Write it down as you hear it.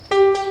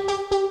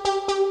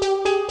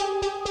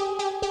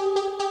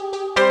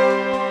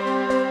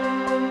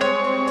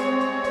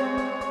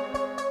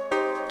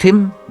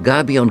Tim,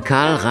 Gabi und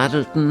Karl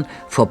radelten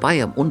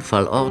vorbei am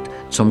Unfallort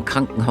zum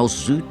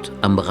Krankenhaus Süd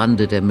am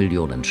Rande der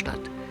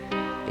Millionenstadt.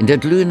 In der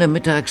glühenden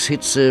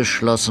Mittagshitze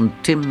schlossen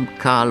Tim,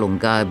 Karl und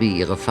Gabi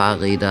ihre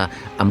Fahrräder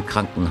am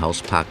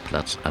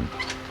Krankenhausparkplatz an.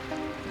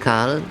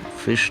 Karl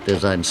fischte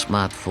sein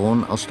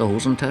Smartphone aus der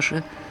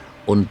Hosentasche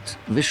und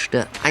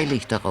wischte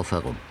eilig darauf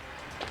herum.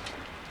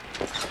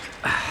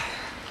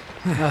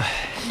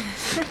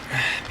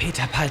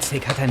 Peter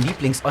Palstig hat ein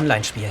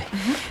Lieblings-Online-Spiel.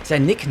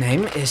 Sein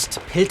Nickname ist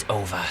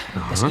Piltover.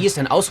 Das I ist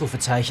ein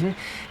Ausrufezeichen,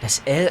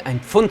 das L ein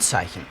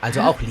Pfundzeichen,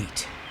 also auch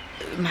Lied.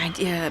 Meint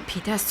ihr,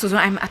 Peter ist zu so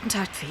einem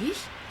Attentat fähig?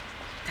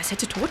 Das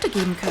hätte Tote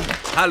geben können.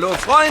 Hallo,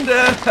 Freunde!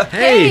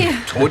 Hey!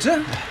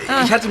 Tote?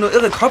 Ich hatte nur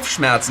irre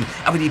Kopfschmerzen.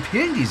 Aber die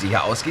Pillen, die Sie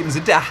hier ausgeben,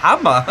 sind der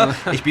Hammer.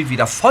 Ich bin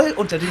wieder voll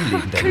unter den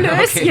Lebenden.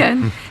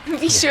 Klößchen!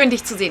 Wie schön,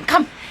 dich zu sehen.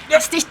 Komm,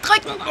 lass dich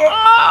drücken.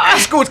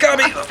 Ist gut,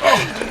 Gabi.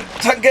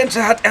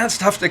 Tangente hat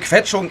ernsthafte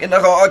Quetschung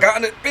innerer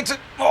Organe. Bitte,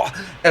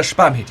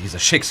 erspar mir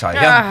dieses Schicksal,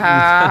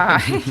 ja?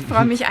 Aha. Ich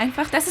freue mich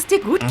einfach, dass es dir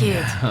gut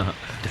geht.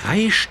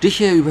 3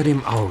 Stiche über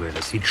dem Auge.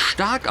 Das sieht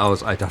stark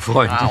aus, alter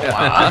Freund.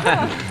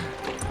 Aua.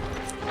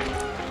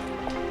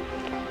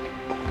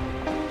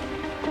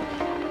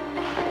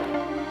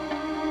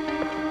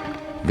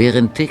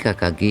 Während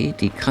TKKG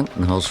die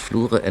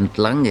Krankenhausflure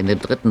entlang in den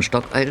 3.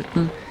 Stock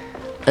eilten,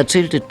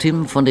 erzählte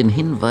Tim von den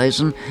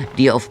Hinweisen,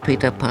 die auf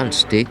Peter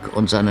Palstig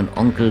und seinen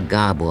Onkel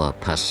Gabor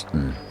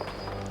passten.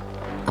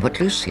 Aber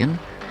Klößchen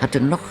hatte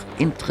noch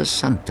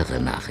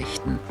interessantere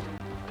Nachrichten.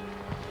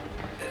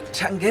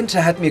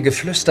 Tangente hat mir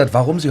geflüstert,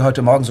 warum sie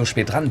heute Morgen so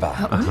spät dran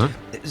war.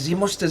 Sie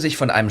musste sich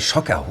von einem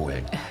Schock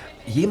erholen.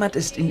 Jemand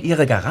ist in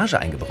ihre Garage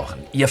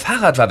eingebrochen. Ihr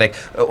Fahrrad war weg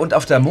und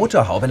auf der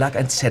Motorhaube lag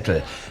ein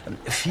Zettel.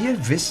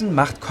 Viel Wissen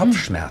macht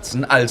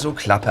Kopfschmerzen, also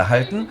Klappe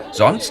halten,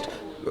 sonst...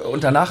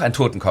 Und danach ein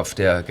Totenkopf,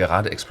 der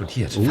gerade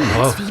explodiert.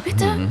 Was? Wie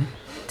bitte?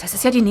 Das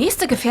ist ja die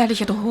nächste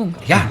gefährliche Drohung.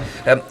 Ja,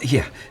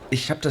 hier.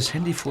 Ich habe das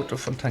Handyfoto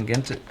von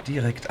Tangente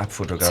direkt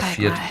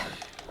abfotografiert. Zeig mal.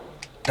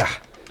 Da.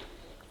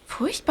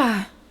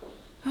 Furchtbar.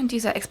 Und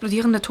dieser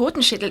explodierende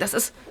Totenschädel, das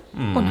ist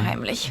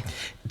unheimlich.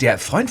 Der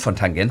Freund von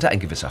Tangente, ein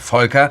gewisser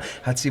Volker,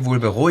 hat sie wohl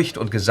beruhigt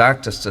und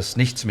gesagt, dass das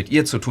nichts mit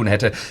ihr zu tun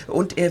hätte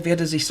und er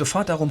werde sich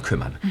sofort darum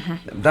kümmern.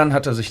 Dann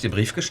hat er sich den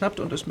Brief geschnappt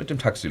und ist mit dem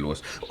Taxi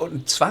los.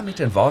 Und zwar mit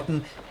den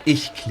Worten,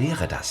 ich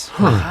kläre das.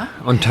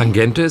 Und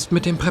Tangente ist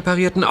mit dem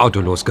präparierten Auto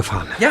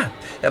losgefahren. Ja,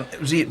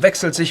 sie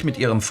wechselt sich mit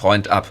ihrem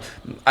Freund ab.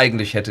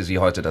 Eigentlich hätte sie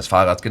heute das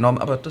Fahrrad genommen,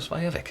 aber das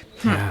war ja weg.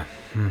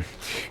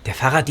 Der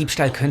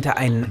Fahrraddiebstahl könnte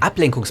ein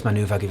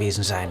Ablenkungsmanöver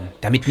gewesen sein,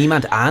 damit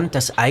niemand ahnt,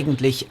 dass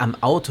eigentlich am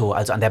Auto,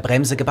 also an der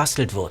Bremse,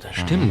 gebastelt wurde.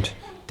 Stimmt.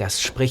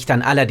 Das spricht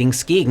dann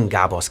allerdings gegen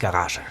Gabors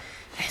Garage.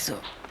 Also,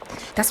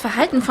 das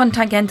Verhalten von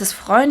Tangentes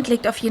Freund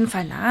legt auf jeden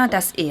Fall nahe,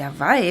 dass er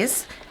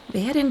weiß,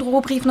 wer den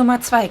Drohbrief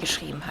Nummer 2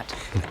 geschrieben hat.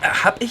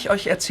 Hab ich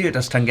euch erzählt,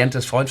 dass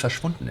Tangentes Freund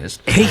verschwunden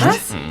ist? Echt? Was?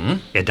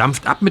 Er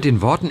dampft ab mit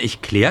den Worten,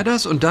 ich klär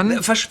das und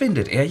dann...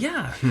 Verschwindet er,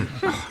 ja.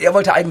 Er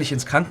wollte eigentlich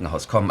ins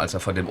Krankenhaus kommen, als er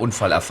von dem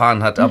Unfall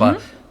erfahren hat, aber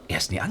er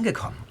ist nie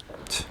angekommen.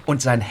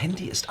 Und sein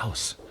Handy ist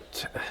aus.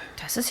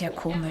 Das ist ja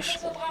komisch.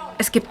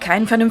 Es gibt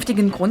keinen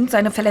vernünftigen Grund,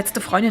 seine verletzte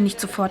Freundin nicht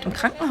sofort im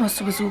Krankenhaus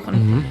zu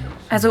besuchen.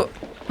 Also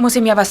muss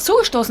ihm ja was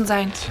zugestoßen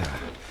sein.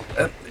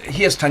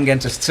 Hier ist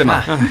Tangentes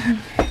Zimmer.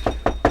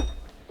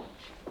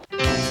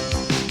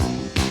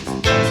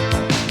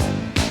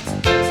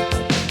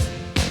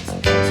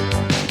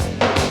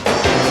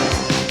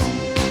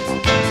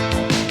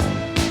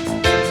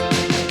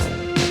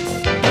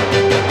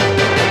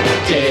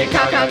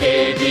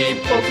 TKKG, die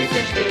Profis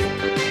sind spät.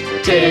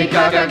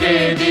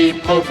 TKKG, die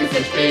Profis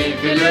sind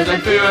spät. Wir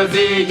lösen für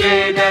sie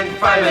jeden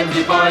Fall, wenn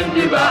sie wollen,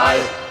 überall.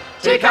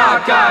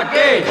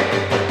 TKKG!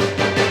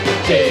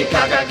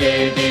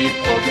 TKKG, die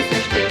Profis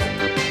sind spät.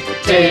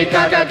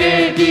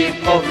 TKKG, die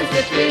Profis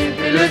sind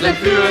spät. Wir lösen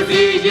für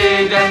sie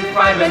jeden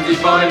Fall, wenn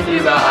sie wollen,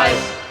 überall.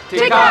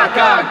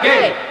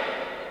 TKKG!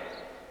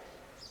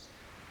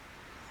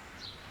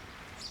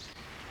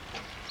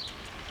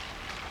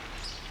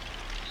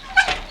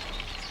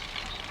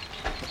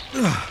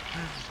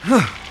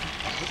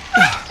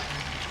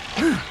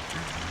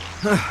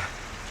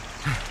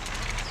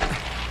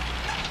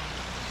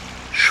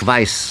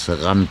 Schweiß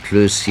rann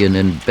Klößchen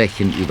in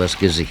Bächen übers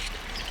Gesicht.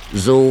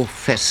 So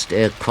fest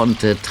er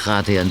konnte,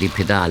 trat er an die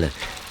Pedale.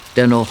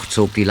 Dennoch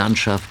zog die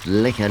Landschaft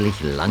lächerlich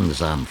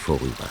langsam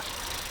vorüber.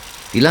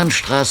 Die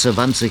Landstraße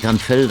wand sich an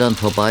Feldern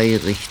vorbei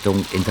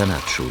Richtung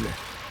Internatsschule.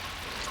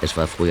 Es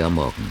war früh am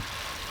Morgen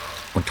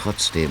und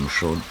trotzdem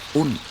schon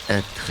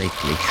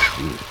unerträglich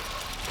schwül.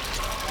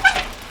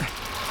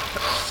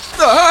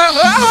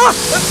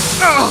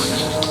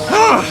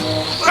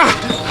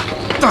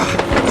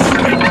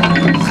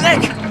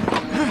 Dreck!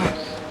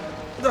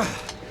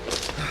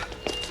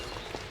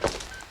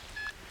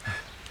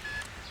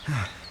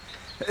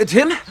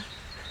 Tim?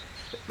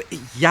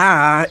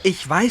 Ja,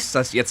 ich weiß,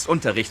 dass jetzt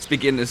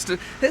Unterrichtsbeginn ist.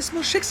 Es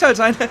muss Schicksal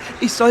sein.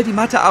 Ich soll die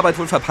Mathearbeit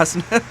wohl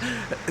verpassen.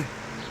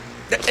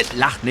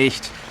 Lach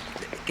nicht.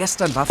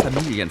 Gestern war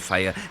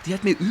Familienfeier. Die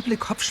hat mir üble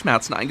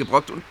Kopfschmerzen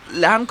eingebrockt und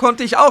lernen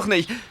konnte ich auch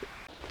nicht.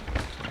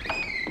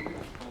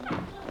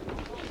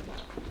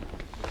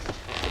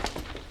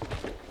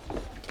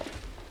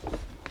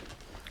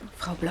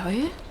 Frau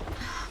Bleuel?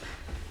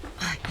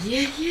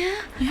 Ihr hier?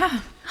 Ja.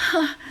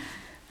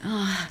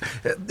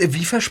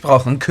 Wie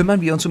versprochen,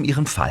 kümmern wir uns um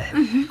Ihren Fall.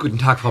 Guten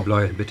Tag, Frau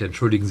Bleuel. Bitte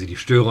entschuldigen Sie die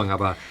Störung,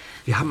 aber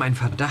wir haben einen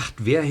Verdacht,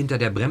 wer hinter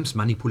der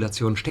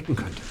Bremsmanipulation stecken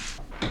könnte.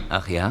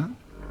 Ach ja?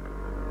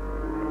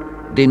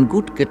 Den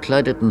gut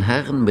gekleideten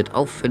Herrn mit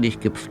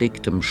auffällig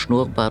gepflegtem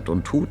Schnurrbart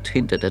und Hut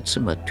hinter der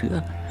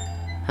Zimmertür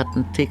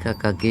hatten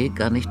TKKG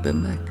gar nicht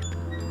bemerkt.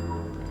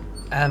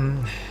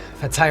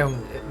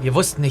 Verzeihung, wir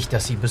wussten nicht,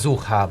 dass Sie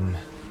Besuch haben.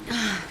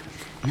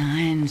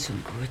 Nein,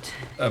 schon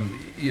gut.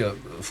 Ihr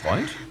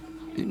Freund?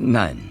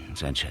 Nein,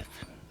 sein Chef.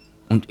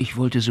 Und ich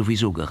wollte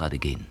sowieso gerade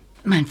gehen.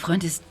 Mein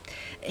Freund ist...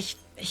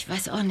 Ich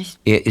weiß auch nicht...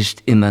 Er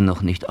ist immer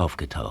noch nicht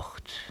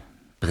aufgetaucht.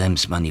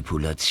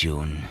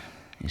 Bremsmanipulation.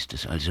 Ist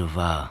es also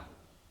wahr?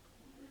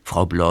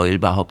 Frau Bleuel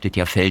behauptet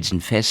ja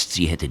felsenfest,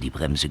 sie hätte die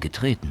Bremse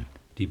getreten.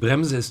 Die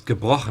Bremse ist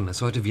gebrochen. Es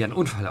sollte wie ein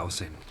Unfall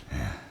aussehen.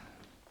 Ja.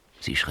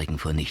 Sie schrecken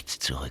vor nichts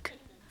zurück.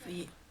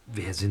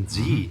 Wer sind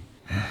Sie?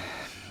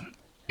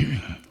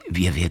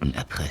 Wir werden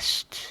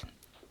erpresst.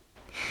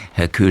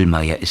 Herr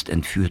Köhlmeier ist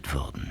entführt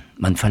worden.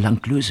 Man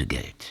verlangt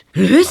Lösegeld.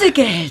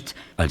 Lösegeld?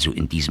 Also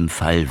in diesem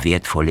Fall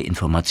wertvolle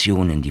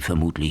Informationen, die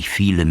vermutlich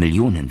viele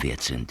Millionen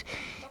wert sind.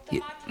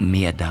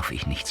 Mehr darf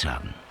ich nicht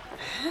sagen.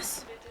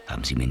 Was?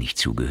 Haben Sie mir nicht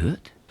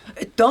zugehört?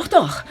 Doch,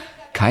 doch.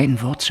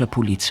 Kein Wort zur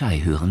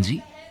Polizei, hören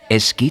Sie?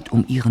 Es geht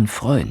um Ihren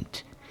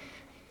Freund.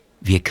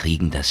 Wir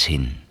kriegen das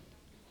hin.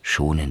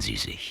 Schonen Sie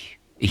sich.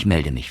 Ich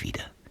melde mich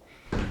wieder.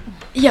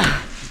 Ja.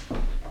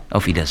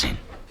 Auf Wiedersehen.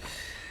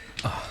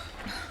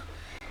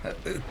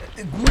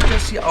 Gut,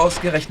 dass Sie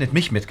ausgerechnet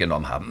mich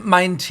mitgenommen haben.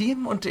 Mein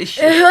Team und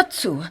ich... Hör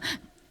zu.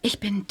 Ich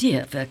bin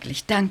dir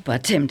wirklich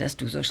dankbar, Tim, dass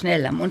du so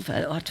schnell am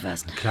Unfallort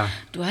warst. Klar.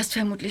 Du hast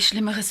vermutlich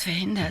Schlimmeres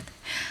verhindert.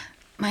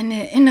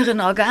 Meine inneren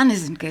Organe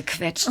sind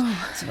gequetscht.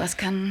 Sowas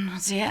kann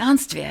sehr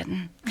ernst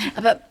werden.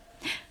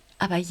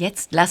 Aber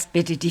jetzt lasst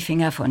bitte die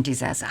Finger von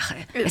dieser Sache.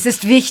 Es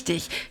ist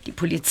wichtig, die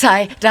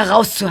Polizei da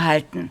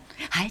rauszuhalten.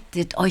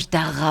 Haltet euch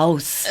da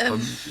raus.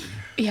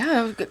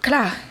 Ja,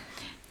 klar.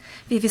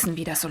 Wir wissen,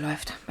 wie das so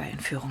läuft bei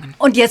Entführungen.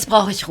 Und jetzt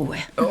brauche ich Ruhe.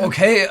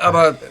 Okay,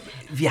 aber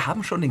wir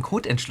haben schon den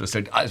Code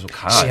entschlüsselt. Also,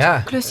 Karl. Ja.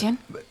 Klößchen,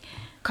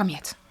 komm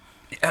jetzt.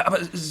 Aber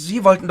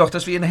Sie wollten doch,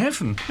 dass wir Ihnen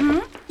helfen.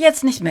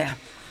 Jetzt nicht mehr.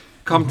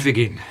 Kommt, wir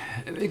gehen.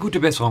 Gute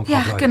Besserung, Frau Ja,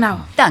 Bleuel. genau.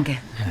 Danke.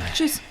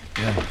 Tschüss.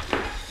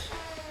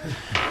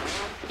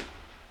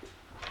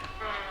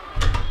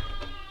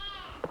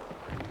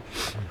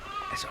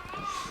 Also,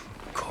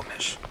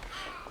 komisch.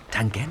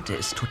 Tangente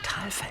ist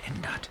total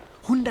verändert.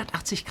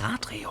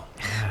 180-Grad-Drehung.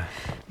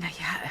 Naja,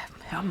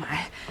 hör mal.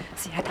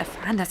 Sie hat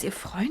erfahren, dass ihr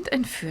Freund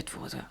entführt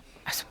wurde.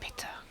 Also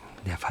bitte.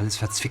 Der Fall ist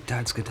verzwickter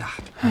als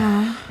gedacht.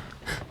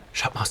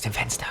 Schaut mal aus dem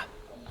Fenster.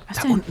 Was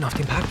Da denn? unten auf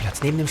dem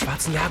Parkplatz, neben dem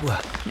schwarzen Jaguar.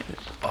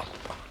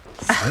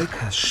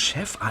 Volkers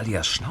Chef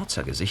alias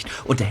Schnauzergesicht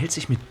unterhält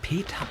sich mit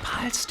Peter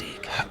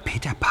Palsteak.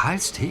 Peter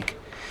Palsteak?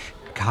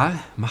 Karl,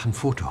 mach ein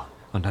Foto.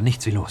 Und dann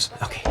nichts wie los.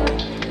 Okay.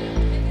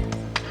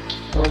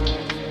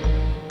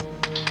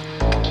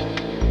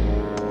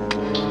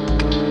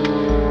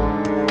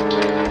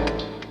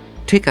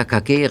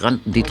 TKKG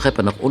rannten die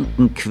Treppe nach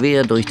unten,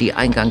 quer durch die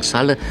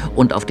Eingangshalle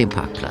und auf den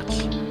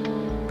Parkplatz.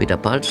 Peter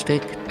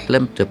Palsteck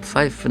klemmte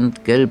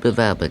pfeifend gelbe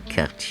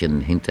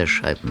Werbekärtchen hinter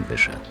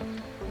Scheibenwischer.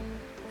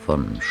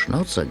 Von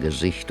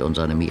Schnauzergesicht und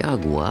seinem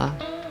Jaguar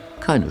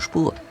keine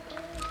Spur.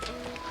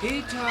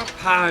 Peter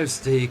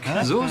Palsteak,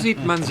 so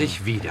sieht man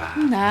sich wieder.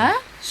 Na,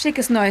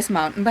 schickes neues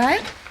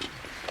Mountainbike?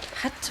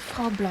 Hat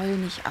Frau Bleuel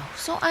nicht auch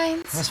so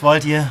eins? Was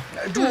wollt ihr?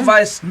 Du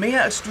weißt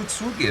mehr, als du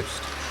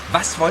zugibst.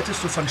 Was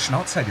wolltest du von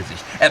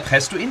Schnauzergesicht?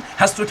 Erpresst du ihn?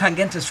 Hast du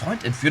Tangentes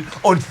Freund entführt?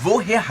 Und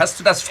woher hast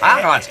du das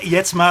Fahrrad?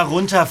 Jetzt mal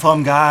runter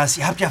vom Gas.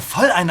 Ihr habt ja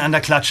voll einen an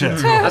der Klatsche.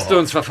 Hast du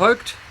uns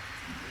verfolgt?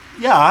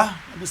 Ja,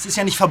 aber es ist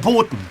ja nicht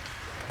verboten.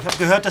 Ich habe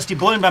gehört, dass die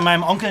Bullen bei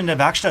meinem Onkel in der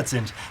Werkstatt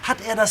sind. Hat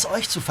er das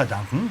euch zu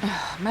verdanken?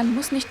 Man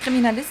muss nicht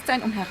Kriminalist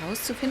sein, um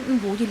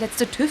herauszufinden, wo die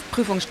letzte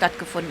TÜV-Prüfung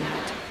stattgefunden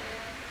hat.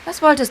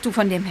 Was wolltest du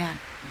von dem Herrn?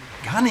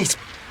 Gar nichts.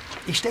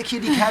 Ich stecke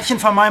hier die Kärtchen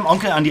von meinem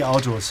Onkel an die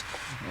Autos.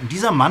 Und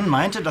dieser Mann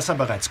meinte, dass er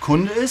bereits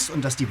Kunde ist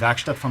und dass die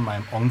Werkstatt von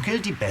meinem Onkel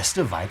die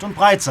beste weit und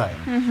breit sei.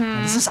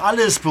 Und das ist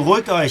alles.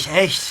 Beruhigt euch,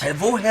 echt.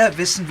 Woher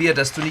wissen wir,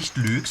 dass du nicht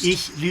lügst?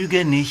 Ich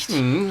lüge nicht.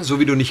 So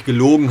wie du nicht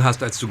gelogen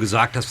hast, als du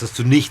gesagt hast, dass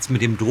du nichts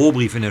mit dem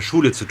Drohbrief in der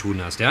Schule zu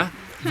tun hast, ja?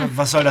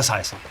 Was soll das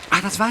heißen?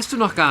 Ach, das weißt du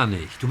noch gar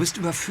nicht. Du bist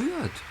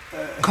überführt.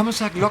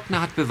 Kommissar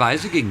Glockner hat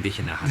Beweise gegen dich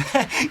in der Hand.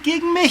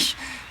 Gegen mich?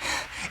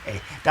 Ey,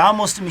 da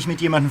musst du mich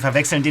mit jemandem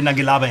verwechseln, den dein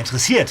Gelaber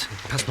interessiert.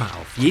 Pass mal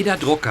auf. Jeder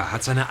Drucker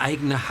hat seine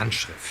eigene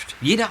Handschrift.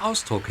 Jeder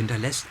Ausdruck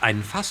hinterlässt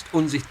einen fast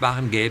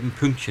unsichtbaren gelben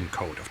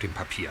Pünktchencode auf dem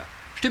Papier.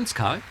 Stimmt's,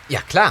 Karl? Ja,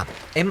 klar.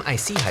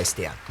 MIC heißt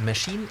der.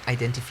 Machine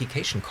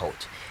Identification Code.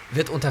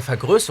 Wird unter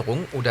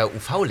Vergrößerung oder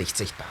UV-Licht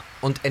sichtbar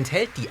und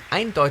enthält die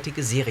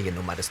eindeutige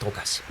Seriennummer des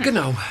Druckers.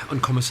 Genau.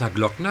 Und Kommissar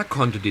Glockner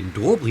konnte den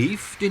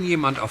Drohbrief, den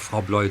jemand auf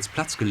Frau Bleuels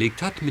Platz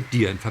gelegt hat, mit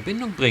dir in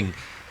Verbindung bringen.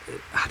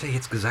 Hat er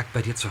jetzt gesagt,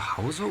 bei dir zu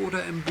Hause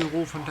oder im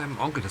Büro von deinem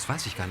Onkel? Das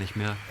weiß ich gar nicht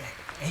mehr.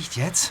 Echt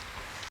jetzt?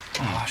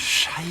 Oh,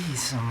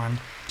 scheiße, Mann.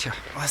 Tja.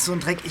 Was so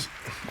ein Dreck.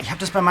 Ich habe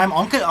das bei meinem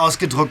Onkel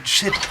ausgedruckt.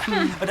 Shit.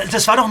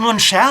 Das war doch nur ein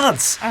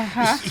Scherz.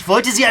 Ich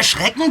wollte sie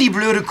erschrecken, die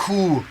blöde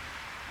Kuh.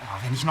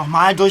 Oh, wenn ich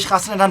nochmal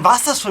durchraste, dann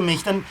war's das für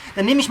mich. Dann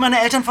nehme ich meine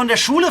Eltern von der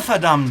Schule,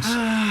 verdammt.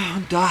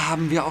 Und da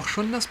haben wir auch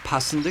schon das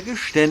passende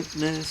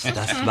Geständnis.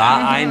 Das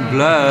war ein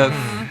Bluff.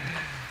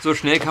 So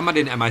schnell kann man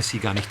den MIC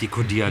gar nicht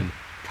dekodieren.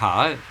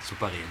 Karl,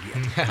 super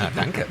reagiert. Ja,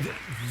 danke.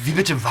 Wie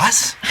bitte,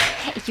 was?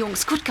 Hey,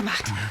 Jungs, gut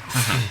gemacht.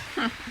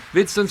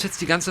 Willst du uns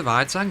jetzt die ganze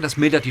Wahrheit sagen? Das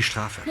mildert die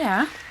Strafe.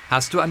 Ja.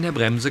 Hast du an der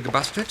Bremse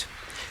gebastelt?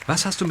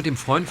 Was hast du mit dem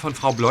Freund von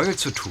Frau Bleuel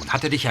zu tun?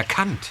 Hat er dich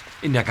erkannt?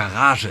 In der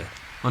Garage?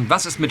 Und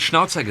was ist mit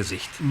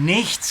Schnauzergesicht?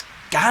 Nichts,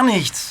 gar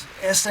nichts.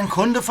 Er ist ein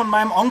Kunde von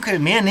meinem Onkel,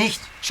 mehr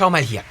nicht. Schau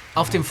mal hier,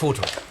 auf dem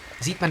Foto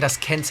sieht man das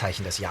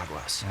Kennzeichen des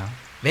Jaguars. Ja.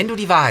 Wenn du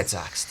die Wahrheit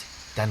sagst,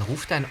 dann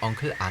ruf dein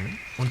Onkel an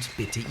und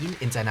bitte ihn,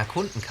 in seiner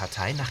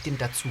Kundenkartei nach dem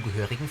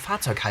dazugehörigen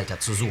Fahrzeughalter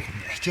zu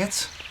suchen. Echt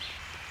jetzt?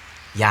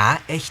 Ja,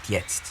 echt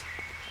jetzt.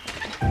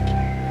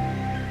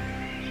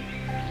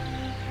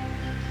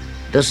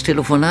 Das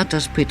Telefonat,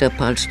 das Peter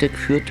Palstek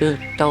führte,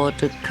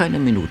 dauerte keine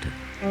Minute.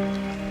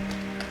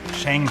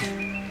 Schenk.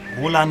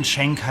 Roland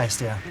Schenk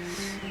heißt er.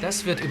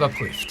 Das wird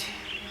überprüft.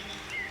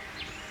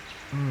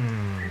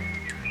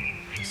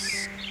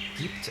 Es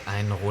gibt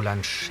einen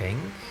Roland Schenk,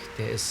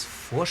 der ist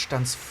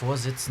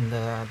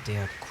Vorstandsvorsitzender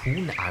der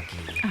Kuhn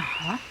AG.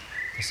 Aha.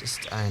 Das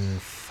ist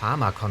ein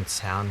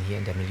Pharmakonzern hier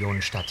in der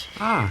Millionenstadt.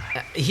 Ah.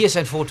 Hier ist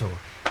ein Foto.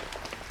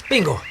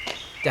 Bingo!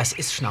 Das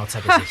ist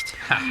Schnauzergesicht.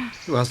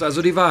 Du hast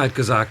also die Wahrheit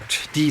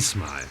gesagt.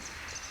 Diesmal.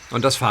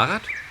 Und das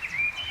Fahrrad?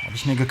 Habe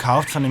ich mir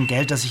gekauft von dem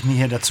Geld, das ich mir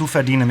hier dazu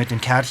verdiene mit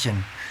den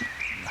Kärtchen.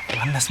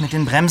 Mann, das mit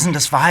den Bremsen,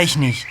 das war ich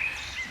nicht.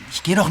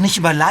 Ich gehe doch nicht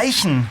über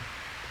Leichen.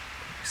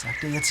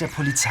 Sagt dir jetzt der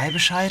Polizei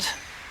Bescheid?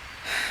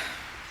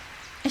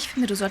 Ich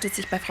finde, du solltest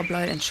dich bei Frau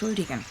Bleuel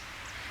entschuldigen.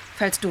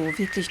 Falls du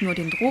wirklich nur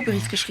den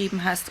Drohbrief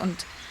geschrieben hast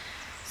und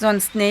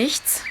sonst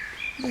nichts,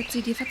 wird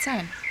sie dir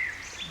verzeihen.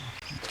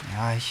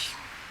 Ja, ich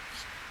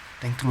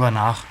denk drüber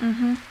nach.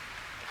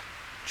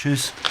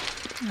 Tschüss.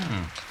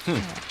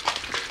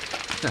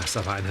 Da ist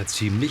aber einer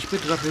ziemlich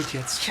bedröppelt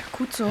jetzt. Ja,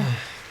 gut so.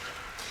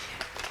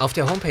 Auf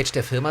der Homepage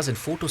der Firma sind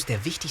Fotos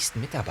der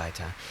wichtigsten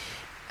Mitarbeiter.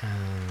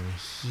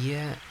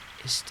 Hier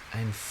ist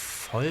ein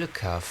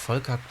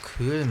Volker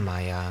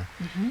Köhlmeier.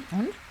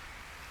 Und?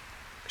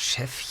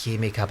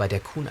 Chefchemiker bei der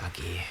Kuhn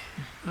AG.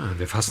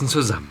 Wir fassen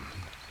zusammen.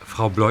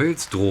 Frau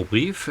Bleuels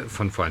Drohbrief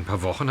von vor ein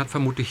paar Wochen hat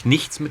vermutlich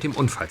nichts mit dem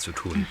Unfall zu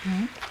tun.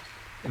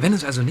 Wenn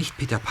es also nicht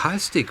Peter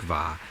Palstek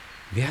war,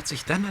 wer hat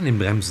sich dann an den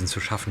Bremsen zu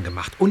schaffen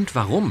gemacht und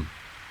warum?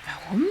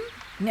 Warum?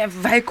 Ja,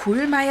 weil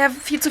Kohlmeier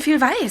viel zu viel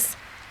weiß.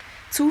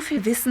 Zu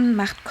viel Wissen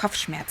macht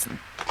Kopfschmerzen.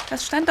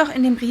 Das stand doch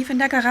in dem Brief in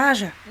der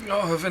Garage.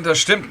 Oh, wenn das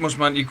stimmt, muss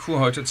mein IQ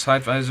heute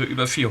zeitweise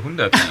über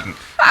 400 liegen.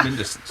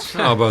 Mindestens.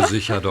 Aber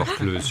sicher doch,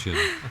 Klößchen.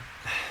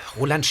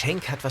 Roland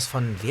Schenk hat was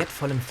von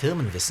wertvollem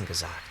Firmenwissen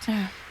gesagt. Ja.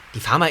 Die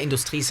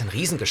Pharmaindustrie ist ein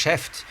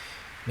Riesengeschäft.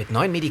 Mit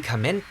neuen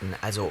Medikamenten,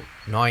 also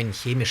neuen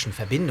chemischen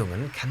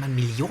Verbindungen, kann man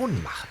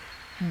Millionen machen.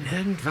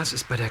 Irgendwas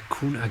ist bei der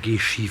Kuhn AG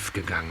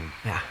schiefgegangen.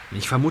 Ja.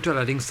 Ich vermute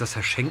allerdings, dass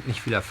Herr Schenk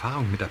nicht viel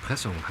Erfahrung mit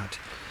Erpressung hat.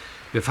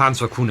 Wir fahren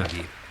zur Kuhn AG.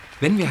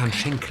 Wenn wir Herrn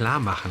Schenk klar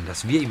machen,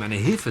 dass wir ihm eine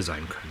Hilfe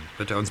sein können,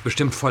 wird er uns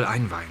bestimmt voll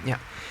einweihen. Ja.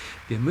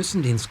 Wir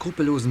müssen den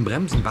skrupellosen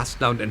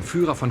Bremsenbastler und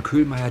Entführer von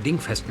Köhlmeier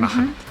dingfest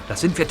machen.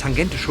 Das sind wir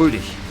Tangente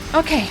schuldig.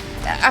 Okay,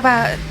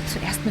 aber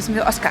zuerst müssen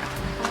wir Oskar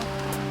abholen.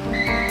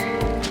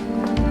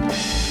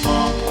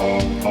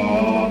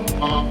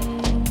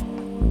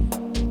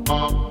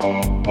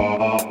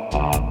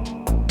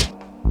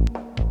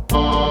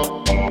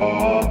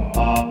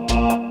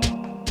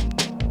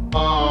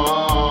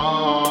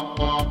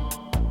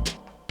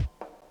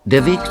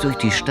 Der Weg durch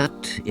die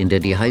Stadt, in der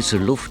die heiße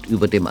Luft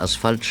über dem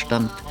Asphalt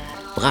stand,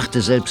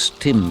 brachte selbst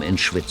Tim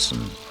ins Schwitzen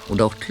und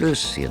auch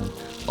Klößchen,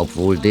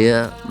 obwohl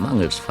der,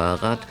 mangels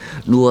Fahrrad,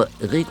 nur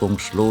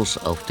regungslos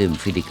auf dem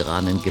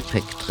filigranen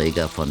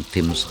Gepäckträger von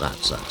Tims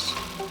Rad saß.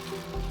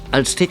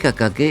 Als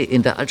TKKG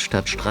in der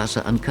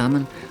Altstadtstraße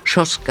ankamen,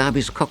 schoss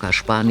Gabis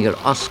Cocker-Spaniel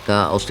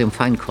Oskar aus dem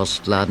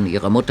Feinkostladen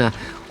ihrer Mutter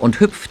und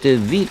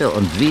hüpfte wieder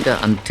und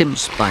wieder an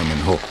Tims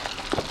Beinen hoch.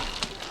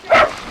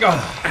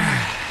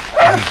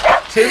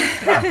 Tim,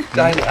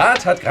 dein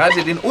Rad hat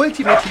gerade den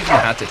ultimativen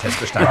Härtetest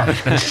bestanden.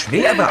 Ich bin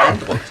schwer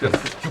beeindruckt.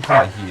 Guck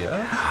mal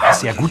hier.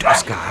 Sehr gut,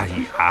 Oskar.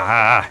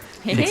 Ja,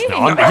 jetzt eine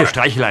ordentliche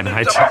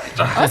Streicheleinheit.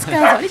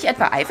 Oskar, soll ich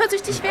etwa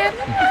eifersüchtig werden?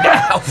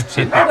 Ja, auf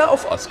Tim oder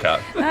auf Oskar?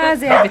 Ah,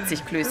 sehr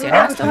witzig, Klößchen.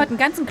 Hast du heute einen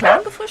ganzen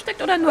Clown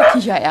gefrühstückt oder nur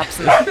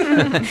Kichererbsen?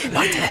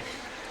 Leute,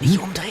 nicht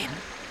umdrehen.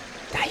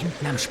 Da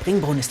hinten am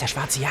Springbrunnen ist der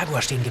schwarze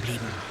Jaguar stehen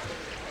geblieben.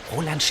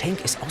 Roland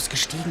Schenk ist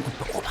ausgestiegen und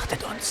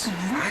beobachtet uns.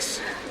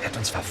 Was? Er hat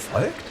uns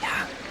verfolgt? Ja.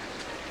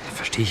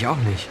 Verstehe ich auch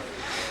nicht.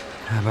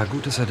 Aber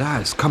gut, dass er da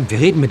ist. Kommt, wir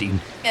reden mit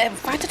ihm.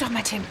 Warte doch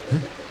mal, Tim.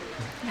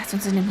 Lass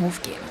uns in den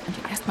Hof gehen und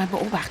ihn erst mal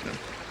beobachten.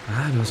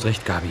 Ah, du hast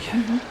recht, Gabi.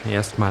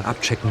 Erst mal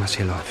abchecken, was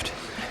hier läuft.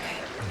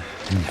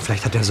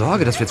 Vielleicht hat er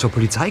Sorge, dass wir zur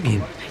Polizei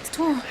gehen. Meinst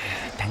du?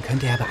 Dann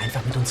könnte er aber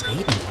einfach mit uns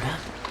reden, oder?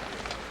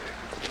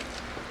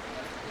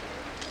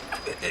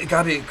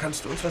 Gabi,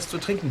 kannst du uns was zu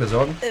trinken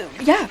besorgen?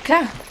 Ja,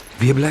 klar.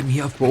 Wir bleiben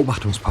hier auf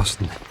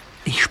Beobachtungsposten.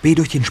 Ich spähe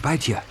durch den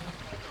Spalt hier.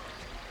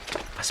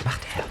 Was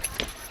macht er?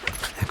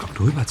 Er kommt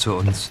rüber zu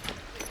uns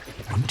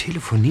und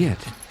telefoniert.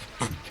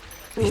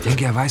 Ich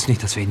denke, er weiß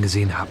nicht, dass wir ihn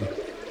gesehen haben.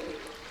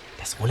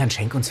 Dass Roland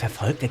Schenk uns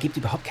verfolgt, ergibt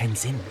überhaupt keinen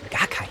Sinn.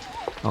 Gar keinen.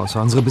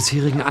 Außer unsere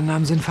bisherigen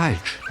Annahmen sind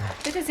falsch.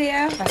 Bitte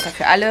sehr. Wasser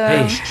für alle.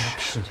 Hey,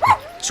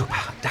 super,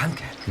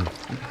 danke.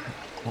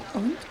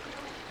 Und?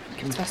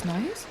 Gibt's was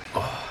Neues?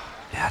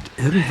 Er hat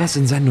irgendwas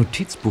in sein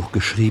Notizbuch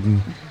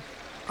geschrieben.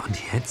 Und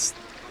jetzt?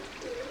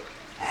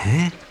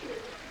 Hä?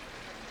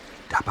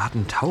 Da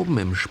baden Tauben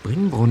im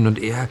Springbrunnen und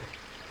er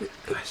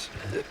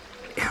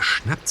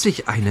schnappt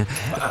sich eine.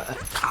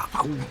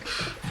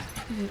 Autsch.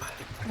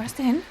 Was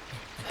denn?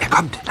 Er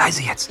kommt,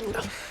 leise jetzt.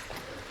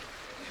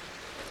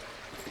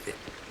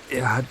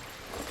 Er hat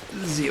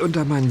sie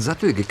unter meinen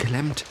Sattel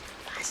geklemmt.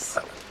 Was?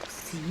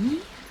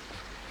 Sie?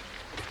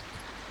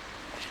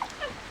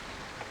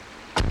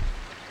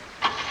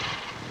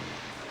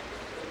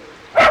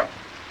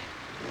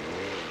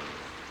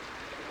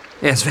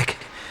 Er ist weg.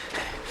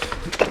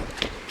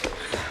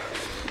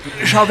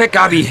 Schau weg,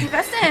 Gabi.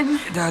 Was denn?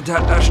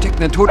 Da steckt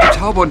eine tote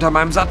Taube unter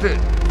meinem Sattel.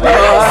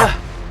 Oh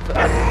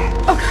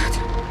Gott.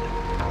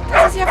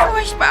 Das ist ja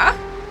furchtbar.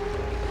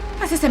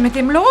 Was ist denn mit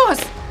dem los?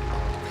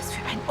 Was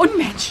für ein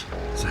Unmensch.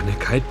 Seine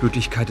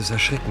Kaltblütigkeit ist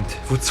erschreckend.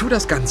 Wozu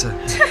das Ganze?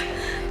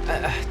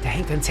 Da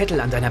hängt ein Zettel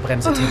an deiner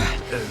Bremse, Tim.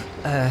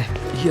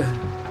 Hier.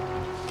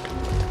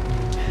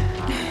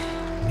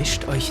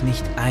 Mischt euch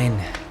nicht ein.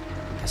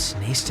 Das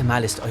nächste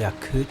Mal ist euer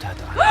Köter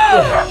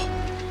dran.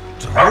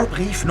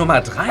 Drohbrief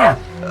Nummer 3.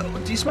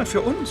 Und diesmal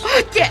für uns. Oh,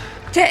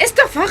 der ist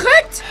doch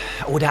verrückt.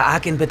 Oder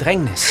arg in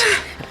Bedrängnis.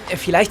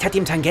 Vielleicht hat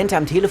ihm Tangente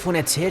am Telefon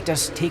erzählt,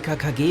 dass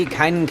TKKG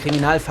keinen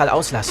Kriminalfall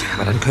auslassen.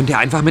 Aber dann könnt ihr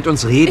einfach mit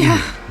uns reden. Ja.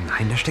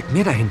 Nein, da steckt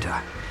mehr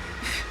dahinter.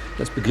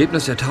 Das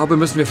Begräbnis der Taube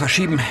müssen wir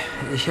verschieben.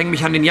 Ich hänge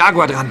mich an den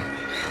Jaguar dran.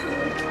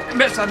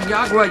 Besser einen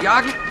Jaguar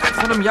jagen, als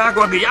von einem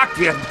Jaguar gejagt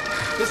werden.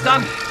 Bis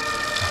dann.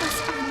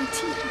 Das arme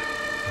Tier.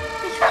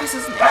 Ich weiß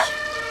es nicht.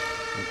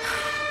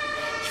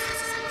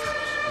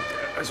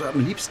 Also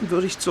am liebsten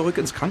würde ich zurück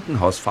ins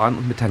Krankenhaus fahren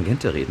und mit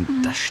Tangente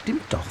reden. Da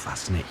stimmt doch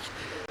was nicht.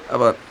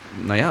 Aber,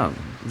 naja,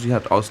 sie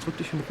hat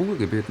ausdrücklich um Ruhe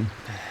gebeten.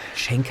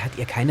 Schenk hat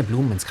ihr keine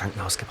Blumen ins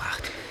Krankenhaus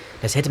gebracht.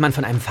 Das hätte man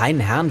von einem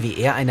feinen Herrn, wie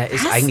er einer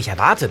ist, eigentlich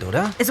erwartet,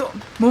 oder? Also,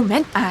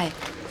 Moment mal.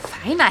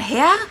 Feiner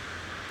Herr?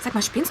 Sag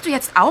mal, spinnst du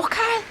jetzt auch,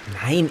 Karl?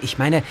 Nein, ich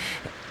meine,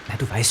 na,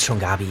 du weißt schon,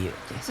 Gabi.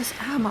 Dieses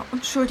arme,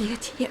 unschuldige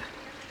Tier.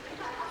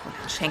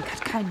 Roland Schenk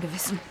hat kein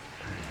Gewissen.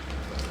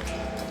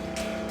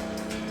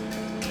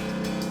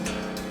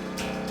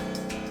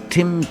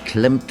 Tim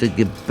klemmte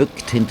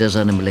gebückt hinter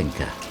seinem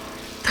Lenker,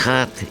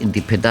 trat in die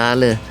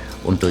Pedale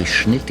und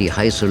durchschnitt die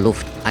heiße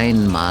Luft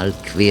einmal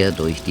quer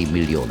durch die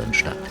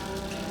Millionenstadt.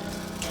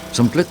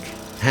 Zum Glück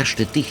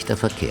herrschte dichter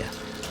Verkehr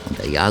und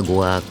der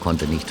Jaguar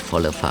konnte nicht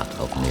volle Fahrt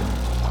aufnehmen.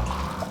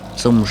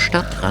 Zum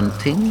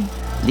Stadtrand hin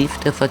lief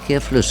der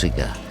Verkehr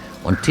flüssiger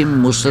und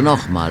Tim musste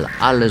nochmal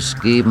alles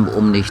geben,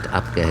 um nicht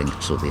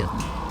abgehängt zu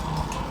werden.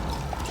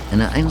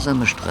 Eine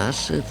einsame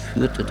Straße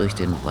führte durch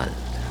den Wald.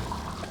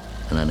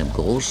 An einem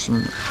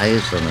großen,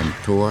 eisernen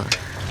Tor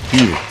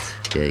hielt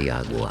der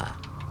Jaguar.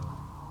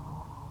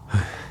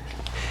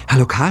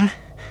 Hallo Karl?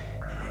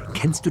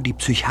 Kennst du die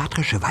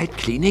psychiatrische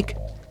Waldklinik?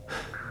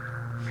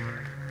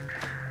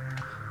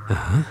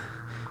 Aha.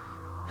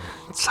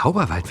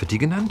 Zauberwald wird die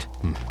genannt?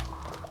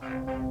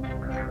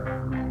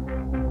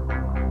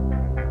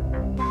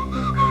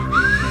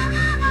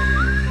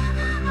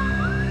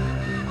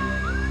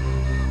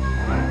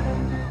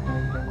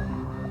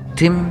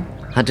 Tim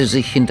hatte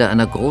sich hinter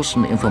einer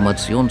großen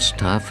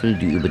Informationstafel,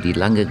 die über die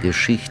lange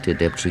Geschichte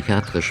der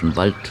psychiatrischen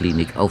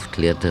Waldklinik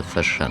aufklärte,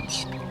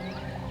 verschanzt.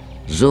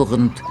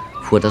 Surrend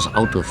fuhr das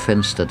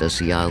Autofenster des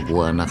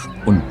Jaguar nach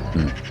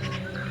unten.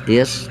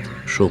 Erst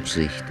schob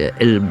sich der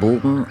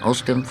Ellbogen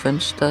aus dem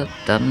Fenster,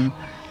 dann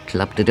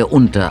klappte der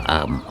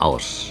Unterarm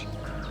aus.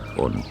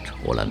 Und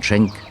Roland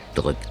Schenk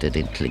drückte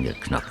den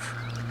Klingelknopf.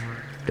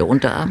 Der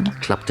Unterarm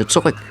klappte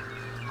zurück.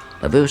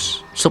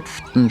 Nervös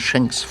zupften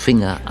Schenks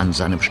Finger an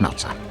seinem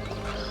Schnauzer.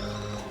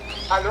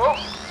 Hallo,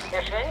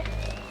 Herr Schenk?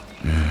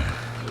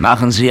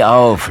 Machen Sie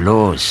auf,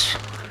 los.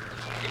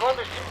 Sie wollen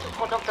bestimmt zu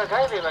Frau Dr.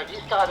 Geilweber, die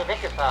ist gerade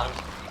weggefahren.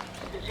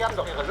 Sie haben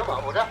doch Ihre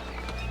Nummer, oder?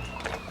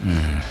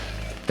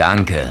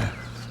 Danke.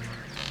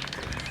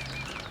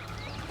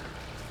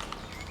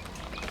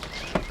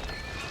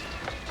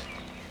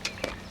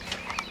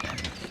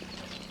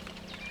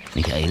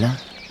 Michaela?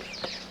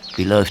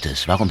 Wie läuft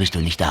es? Warum bist du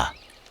nicht da?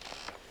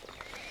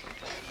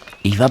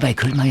 Ich war bei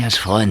Kühlmeiers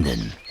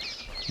Freundin.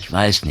 Ich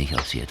weiß nicht,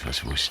 ob sie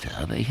etwas wusste,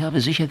 aber ich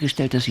habe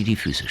sichergestellt, dass sie die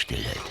Füße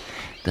stillhält.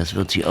 Das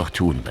wird sie auch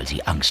tun, weil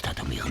sie Angst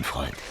hat um ihren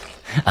Freund.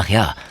 Ach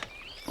ja,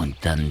 und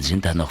dann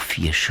sind da noch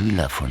 4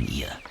 Schüler von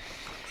ihr.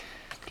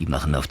 Die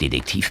machen auf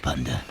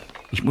Detektivbande.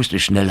 Ich musste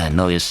schnell ein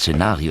neues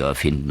Szenario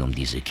erfinden, um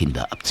diese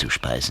Kinder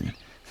abzuspeisen.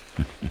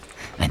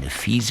 Eine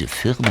fiese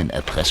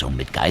Firmenerpressung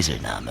mit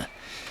Geiselnahme.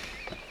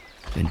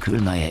 Wenn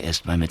Köhlmeier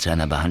erst mal mit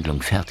seiner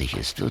Behandlung fertig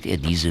ist, wird er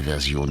diese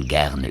Version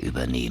gerne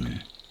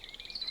übernehmen.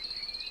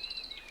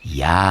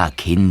 Ja,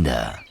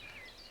 Kinder.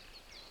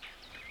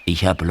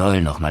 Ich habe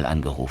Loyal noch mal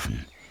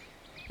angerufen.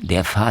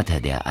 Der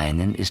Vater der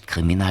einen ist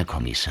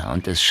Kriminalkommissar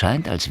und es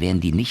scheint, als wären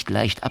die nicht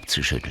leicht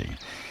abzuschütteln.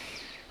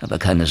 Aber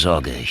keine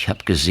Sorge, ich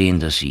habe gesehen,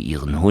 dass sie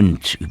ihren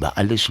Hund über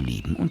alles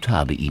lieben und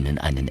habe ihnen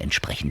einen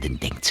entsprechenden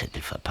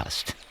Denkzettel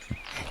verpasst.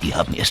 Die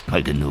haben erst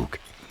mal genug.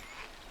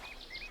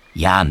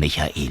 Ja,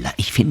 Michaela,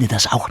 ich finde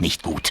das auch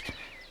nicht gut.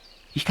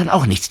 Ich kann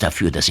auch nichts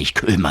dafür, dass sich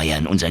Köhlmeier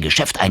in unser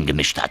Geschäft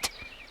eingemischt hat.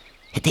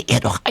 Hätte er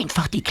doch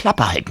einfach die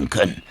Klappe halten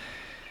können.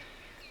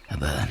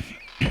 Aber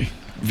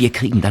wir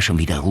kriegen da schon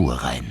wieder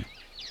Ruhe rein.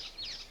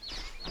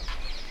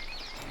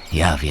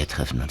 Ja, wir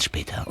treffen uns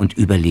später und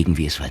überlegen,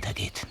 wie es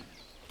weitergeht.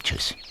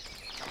 Tschüss.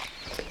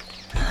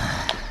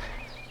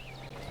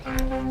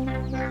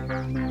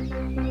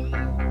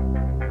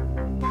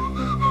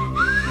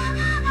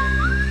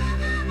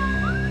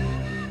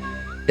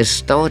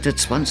 Es dauerte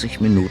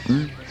 20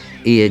 Minuten,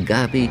 ehe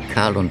Gabi,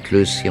 Karl und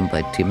Klößchen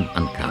bei Tim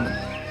ankamen.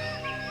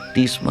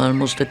 Diesmal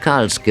musste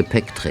Karls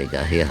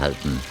Gepäckträger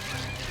herhalten.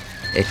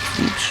 Er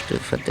quietschte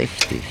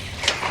verdächtig,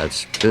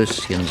 als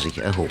Klößchen sich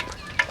erhob.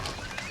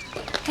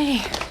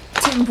 Hey,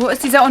 Tim, wo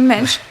ist dieser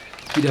Unmensch?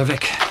 Wieder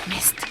weg.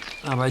 Mist.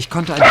 Aber ich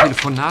konnte ein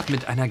Telefonat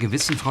mit einer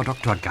gewissen Frau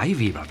Dr.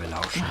 Geiweber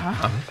belauschen.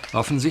 Aha.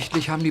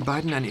 Offensichtlich haben die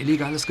beiden ein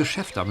illegales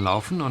Geschäft am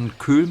Laufen und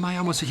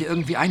Köhlmeier muss sich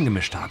irgendwie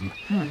eingemischt haben.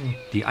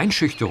 Die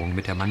Einschüchterung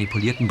mit der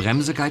manipulierten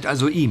Bremse galt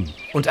also ihm.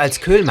 Und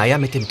als Köhlmeier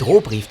mit dem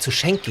Drohbrief zu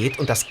Schenk geht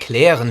und das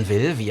klären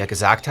will, wie er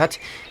gesagt hat,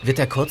 wird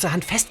er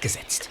kurzerhand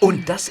festgesetzt.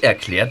 Und das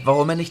erklärt,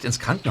 warum er nicht ins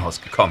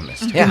Krankenhaus gekommen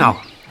ist. Ja.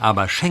 Genau.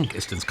 Aber Schenk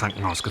ist ins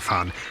Krankenhaus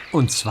gefahren.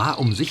 Und zwar,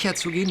 um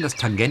sicherzugehen, dass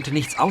Tangente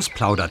nichts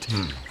ausplaudert.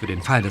 Für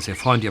den Fall, dass ihr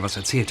Freund ihr was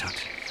erzählt hat.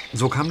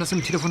 So kam das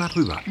im Telefonat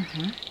rüber.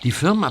 Die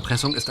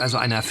Firmenerpressung ist also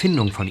eine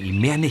Erfindung von ihm,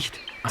 mehr nicht.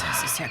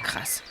 Das ist ja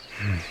krass.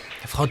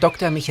 Frau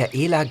Dr.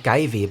 Michaela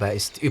Geiweber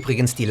ist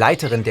übrigens die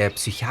Leiterin der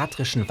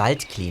psychiatrischen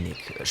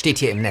Waldklinik. Steht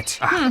hier im Netz.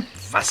 Ach,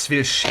 was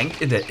will Schenk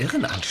in der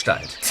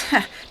Irrenanstalt? Tja,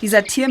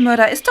 dieser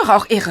Tiermörder ist doch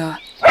auch irre.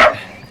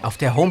 Auf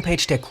der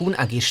Homepage der Kuhn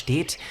AG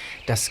steht,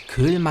 dass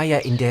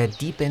Köhlmeier in der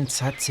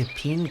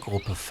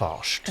Dibenzazepin-Gruppe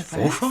forscht.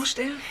 Wo forscht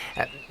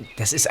er?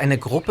 Das ist eine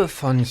Gruppe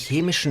von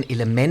chemischen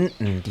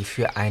Elementen, die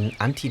für ein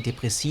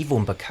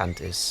Antidepressivum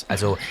bekannt ist.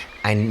 Also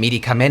ein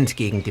Medikament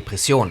gegen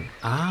Depressionen.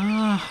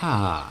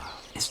 Aha.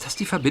 Ist das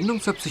die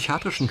Verbindung zur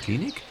psychiatrischen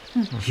Klinik?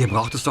 Hier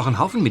braucht es doch einen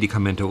Haufen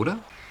Medikamente, oder?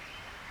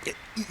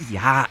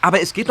 Ja,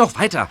 aber es geht noch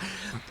weiter.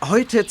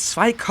 Heute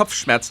 2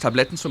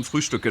 Kopfschmerztabletten zum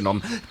Frühstück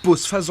genommen.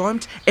 Bus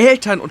versäumt,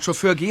 Eltern und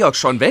Chauffeur Georg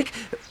schon weg.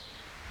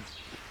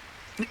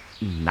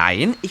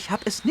 Nein, ich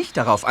habe es nicht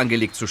darauf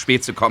angelegt, zu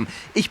spät zu kommen.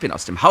 Ich bin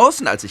aus dem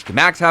Haus und als ich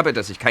gemerkt habe,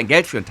 dass ich kein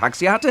Geld für ein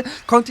Taxi hatte,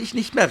 konnte ich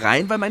nicht mehr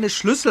rein, weil meine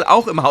Schlüssel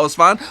auch im Haus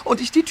waren und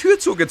ich die Tür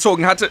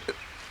zugezogen hatte.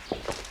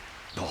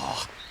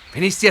 Doch,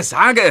 wenn ich's dir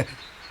sage...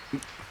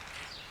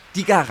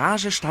 Die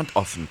Garage stand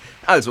offen.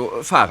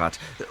 Also Fahrrad.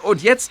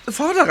 Und jetzt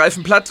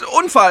Vorderreifen platt.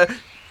 Unfall.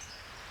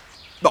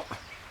 Oh,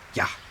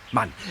 ja,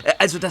 Mann.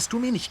 Also, dass du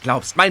mir nicht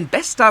glaubst. Mein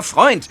bester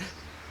Freund.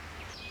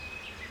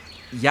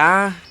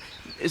 Ja,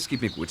 es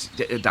geht mir gut.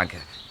 Danke.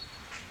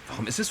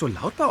 Warum ist es so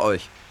laut bei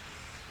euch?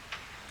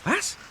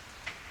 Was?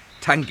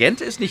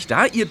 Tangente ist nicht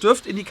da? Ihr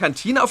dürft in die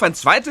Kantine auf ein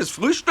zweites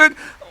Frühstück?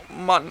 Oh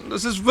Mann,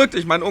 das ist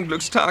wirklich mein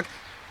Unglückstag.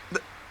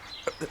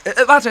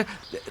 Warte,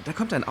 da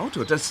kommt ein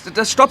Auto.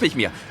 Das stoppe ich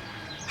mir.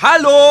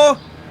 Hallo!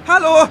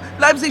 Hallo!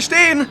 Bleiben Sie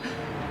stehen!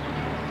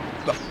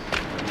 Was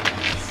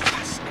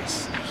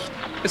ist nicht?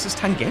 Es ist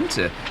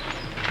Tangente.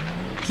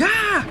 Ja!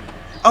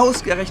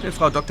 Ausgerechnet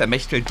Frau Dr.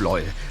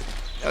 Mechthild-Bleuel.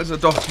 Also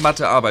doch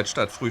Mathearbeit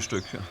statt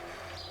Frühstück.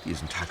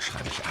 Diesen Tag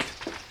schreibe ich ab.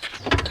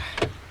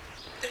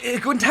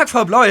 Guten Tag,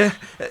 Frau Bleuel.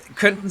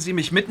 Könnten Sie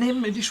mich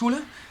mitnehmen in die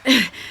Schule?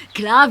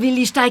 Klar,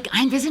 Willi, steig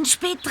ein. Wir sind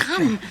spät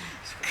dran.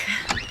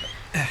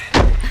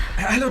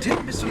 Hallo,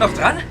 Tim. Bist du noch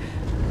dran?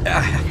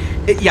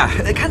 Ja,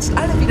 kannst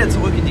alle wieder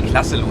zurück in die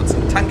Klasse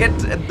lotsen.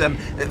 Tangent,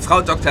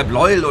 Frau Dr.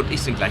 Bleuel und ich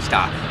sind gleich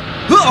da.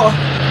 Oh,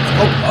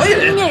 Frau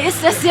Bleuel! Mir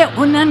ist das sehr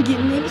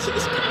unangenehm. Ich bin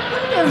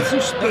ungern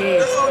zu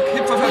spät.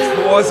 Okay,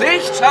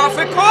 Vorsicht,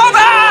 scharfe Kurve!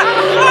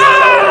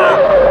 Ah!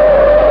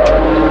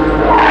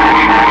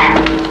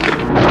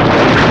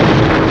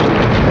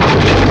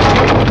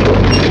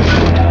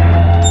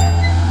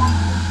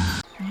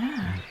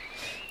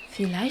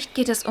 Vielleicht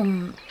geht es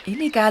um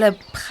illegale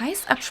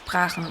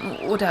Preisabsprachen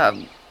oder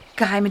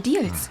geheime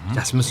Deals.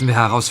 Das müssen wir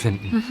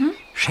herausfinden.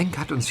 Schenk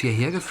hat uns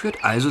hierher geführt,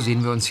 also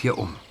sehen wir uns hier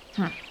um.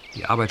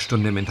 Die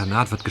Arbeitsstunde im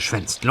Internat wird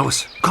geschwänzt.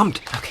 Los,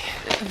 kommt! Okay.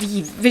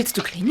 Wie, willst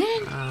du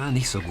klingeln?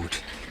 Nicht so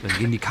gut. Dann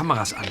gehen die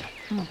Kameras an.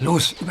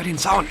 Los, über den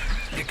Zaun.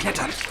 Wir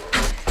klettern.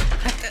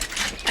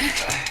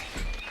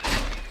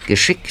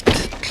 Geschickt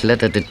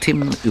kletterte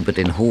Tim über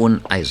den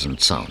hohen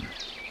Eisenzaun.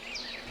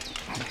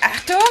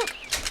 Achtung!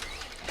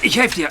 Ich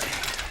helfe dir.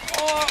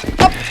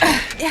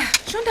 Ja,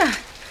 schon da.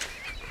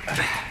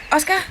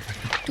 Oskar,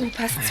 du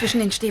passt zwischen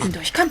den Stäben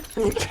durch. Komm.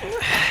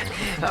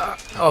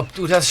 Ob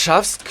du das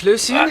schaffst,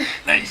 Klößchen?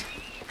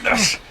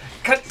 Das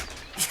kann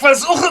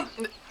versuchen.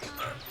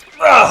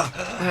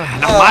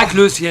 Nochmal,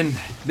 Klößchen.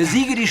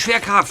 Besiege die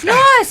Schwerkraft.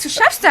 Los, du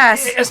schaffst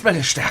das. Erstmal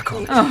eine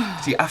Stärkung.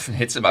 Die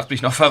Affenhitze macht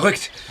mich noch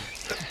verrückt.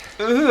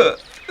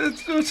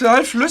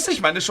 Total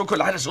flüssig, meine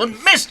Schokolade. So ein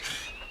Mist.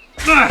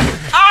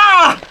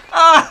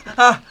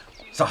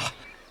 So.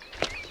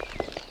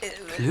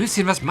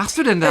 Klößchen, was machst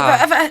du denn da?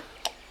 Aber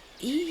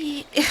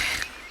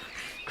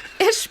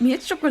er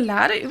schmiert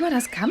Schokolade über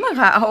das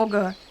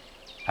Kameraauge.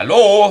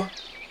 Hallo?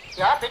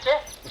 Ja,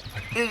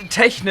 bitte?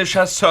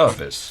 Technischer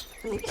Service.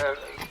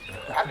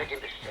 Haben wir den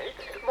bestellt?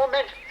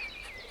 Moment,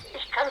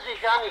 ich kann Sie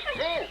gar nicht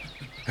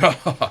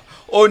sehen.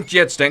 Und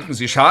jetzt denken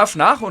Sie scharf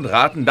nach und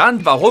raten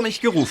dann, warum ich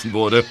gerufen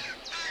wurde.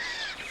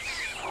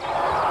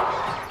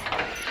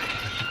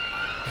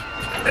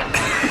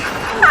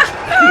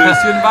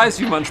 Klößchen weiß,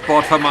 wie man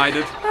Sport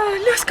vermeidet.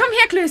 Los, komm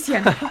her,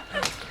 Klößchen.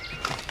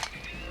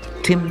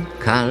 Tim,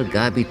 Karl,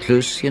 Gabi,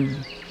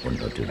 Klößchen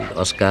und natürlich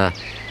Oskar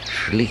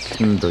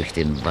schlichen durch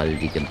den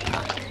waldigen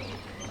Park.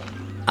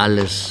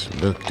 Alles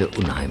wirkte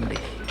unheimlich.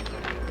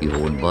 Die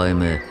hohen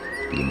Bäume,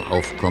 die im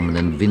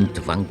aufkommenden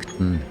Wind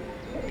wankten,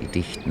 die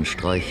dichten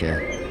Sträucher,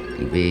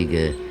 die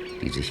Wege,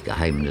 die sich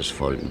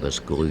geheimnisvoll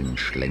übers Grün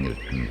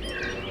schlängelten.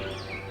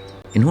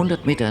 In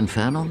 100 Meter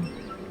Entfernung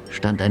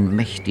stand ein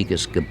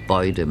mächtiges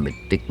Gebäude mit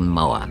dicken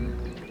Mauern.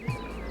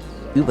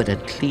 Über der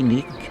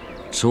Klinik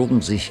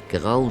zogen sich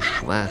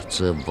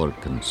grau-schwarze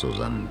Wolken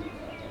zusammen.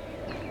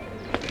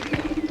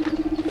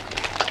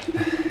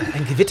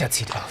 Ein Gewitter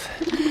zieht auf.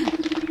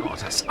 Oh,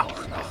 das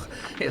auch noch.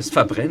 Erst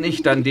verbrenne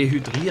ich, dann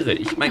dehydriere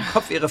ich. Mein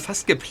Kopf wäre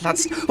fast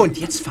geplatzt und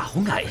jetzt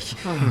verhungere ich.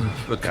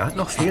 Wird gerade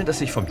noch fehlen,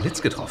 dass ich vom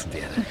Blitz getroffen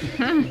werde.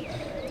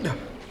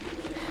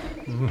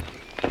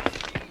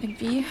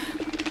 Irgendwie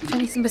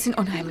finde ich es ein bisschen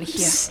unheimlich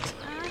hier. Psst.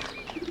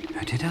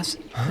 Hört ihr das?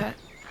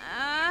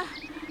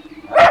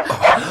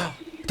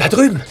 Da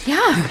drüben. Ja,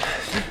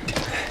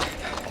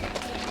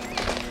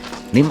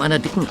 Neben einer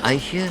dicken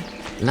Eiche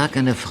lag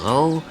eine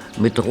Frau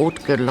mit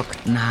rot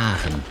gelockten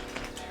Haaren.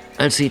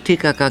 Als sie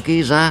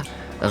TKKG sah,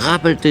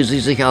 rappelte sie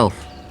sich auf.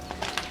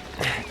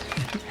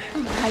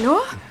 hallo?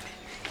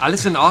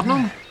 Alles in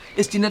Ordnung?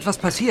 Ist Ihnen etwas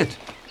passiert?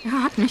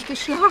 Er hat mich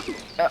geschlagen.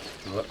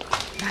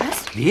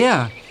 Was?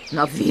 Wer?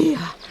 Na wer?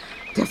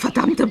 Der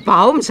verdammte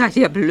Baum, seid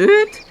ihr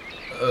blöd?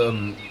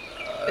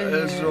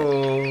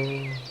 Also...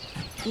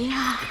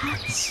 Er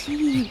hat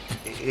sie.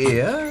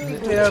 Er,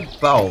 der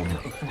Baum.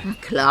 Na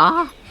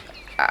klar,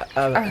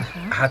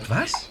 Hat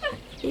was?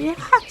 er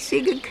hat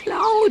sie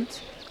geklaut.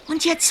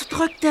 Und jetzt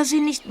drückt er sie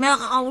nicht mehr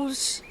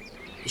raus.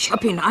 Ich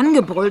hab ihn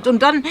angebrüllt und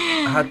dann...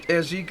 Hat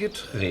er sie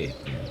getreten?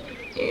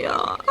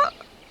 Ja.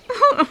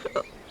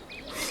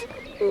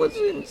 Wo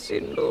sind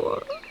sie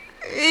nur?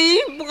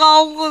 Ich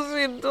brauche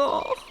sie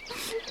doch.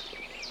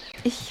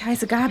 Ich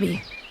heiße Gabi.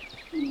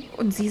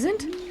 Und Sie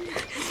sind?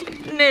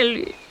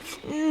 Nelly.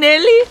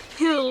 Nelly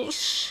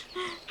Hirsch.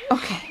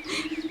 Okay,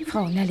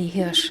 Frau Nelly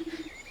Hirsch.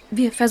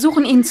 Wir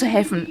versuchen Ihnen zu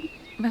helfen.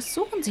 Was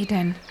suchen Sie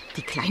denn?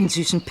 Die kleinen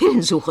süßen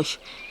Pillen suche ich.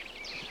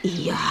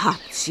 Ihr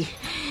habt sie.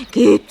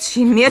 Gebt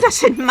sie mir, das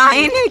sind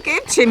meine.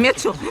 Gebt sie mir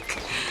zurück.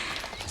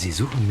 Sie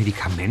suchen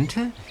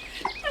Medikamente?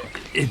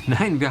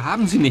 Nein, wir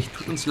haben sie nicht.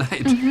 Tut uns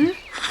leid. Du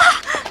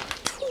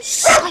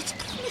sollst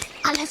doch nicht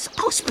alles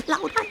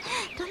ausplaudern.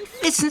 Dann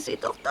wissen sie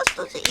doch, dass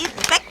du sie ihnen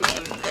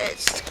wegnehmen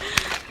willst.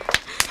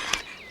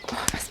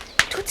 Was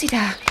tut sie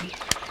da?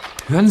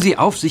 Hören Sie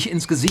auf, sich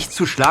ins Gesicht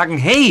zu schlagen.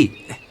 Hey!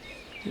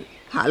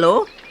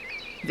 Hallo?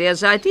 Wer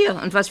seid ihr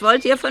und was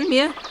wollt ihr von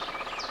mir?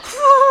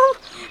 Puh,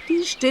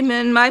 die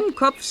Stimme in meinem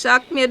Kopf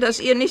sagt mir, dass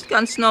ihr nicht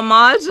ganz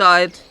normal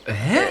seid.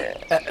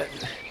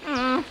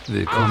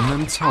 Willkommen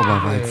im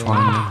Zauberwald,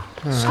 Freunde.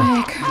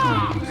 Schreck.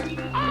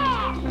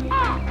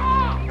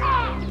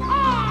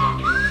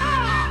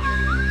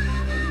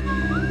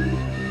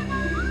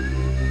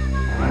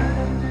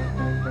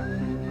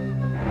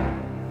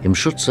 Im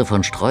Schutze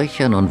von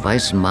Sträuchern und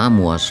weißen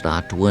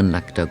Marmorstatuen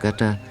nackter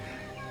Götter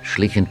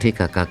schlichen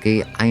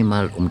TKKG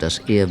einmal um das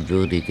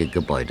ehrwürdige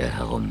Gebäude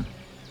herum.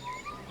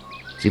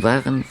 Sie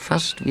waren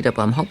fast wieder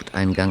beim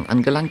Haupteingang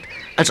angelangt,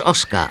 als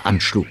Oskar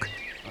anschlug.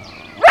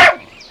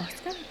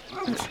 Oskar?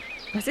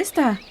 Was ist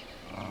da?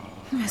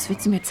 Was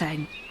willst du mir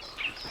zeigen?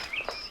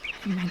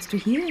 Meinst du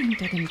hier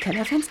hinter dem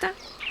Kellerfenster?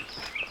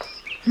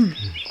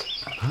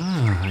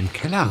 Ah, ein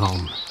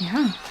Kellerraum.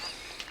 Ja.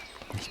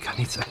 Ich kann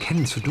nichts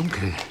erkennen, zu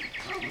dunkel.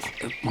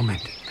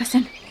 Moment, Was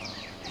denn?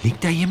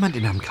 liegt da jemand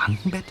in einem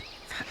Krankenbett?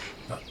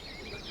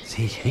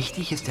 Sehe ich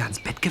richtig? Ist er ans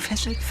Bett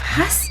gefesselt?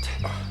 Was?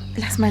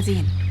 Lass mal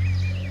sehen.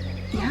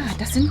 Ja,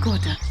 das sind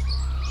Gurte.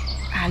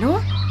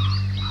 Hallo?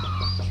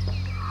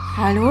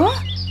 Hallo?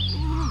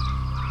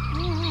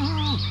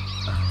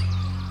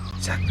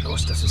 Sag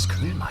bloß, das ist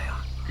Kühlmeier.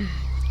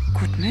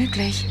 Gut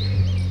möglich.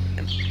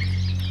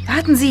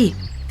 Warten Sie,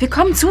 wir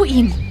kommen zu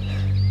Ihnen.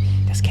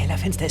 Das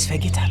Kellerfenster ist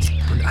vergittert.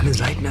 Und alle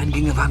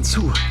Seiteneingänge waren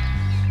zu.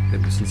 Wir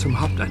müssen zum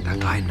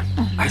Haupteingang rein.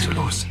 Also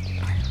los.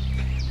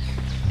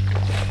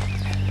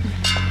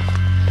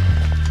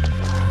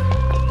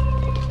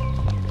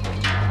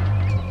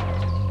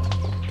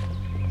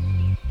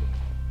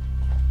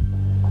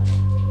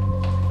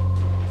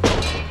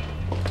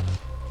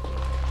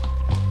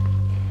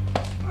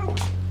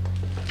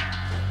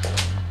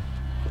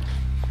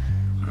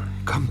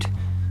 Kommt,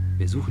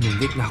 wir suchen den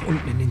Weg nach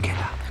unten in den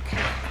Keller.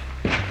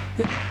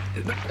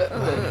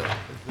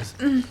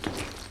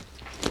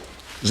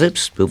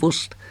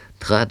 Selbstbewusst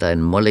trat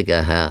ein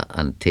molliger Herr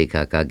an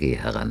TKKG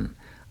heran,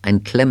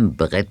 ein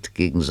Klemmbrett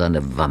gegen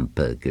seine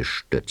Wampe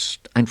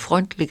gestützt, ein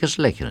freundliches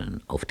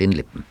Lächeln auf den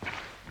Lippen.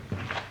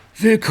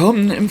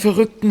 Willkommen im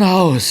verrückten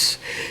Haus.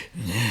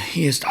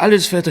 Hier ist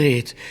alles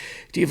verdreht.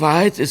 Die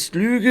Wahrheit ist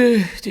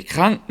Lüge, die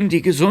Kranken,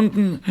 die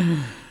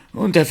Gesunden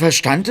und der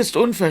Verstand ist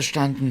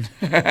unverstanden.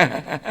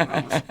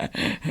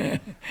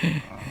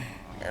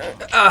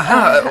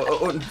 Aha,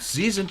 und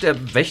Sie sind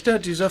der Wächter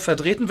dieser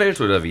verdrehten Welt,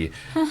 oder wie?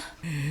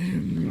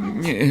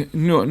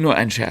 Nur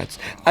ein Scherz.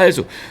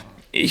 Also,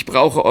 ich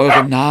brauche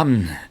eure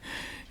Namen.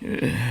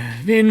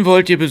 Wen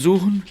wollt ihr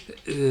besuchen?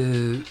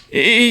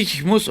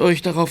 Ich muss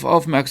euch darauf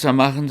aufmerksam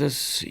machen,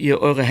 dass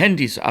ihr eure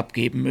Handys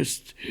abgeben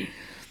müsst.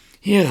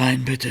 Hier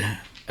rein, bitte.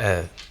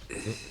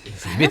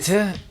 Wie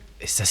bitte?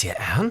 Ist das Ihr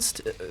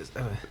Ernst?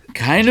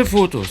 Keine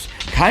Fotos,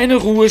 keine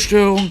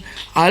Ruhestörung,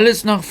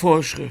 alles nach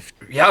Vorschrift.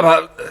 Ja,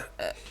 aber...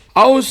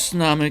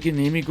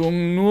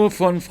 Ausnahmegenehmigung nur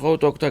von Frau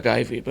Dr.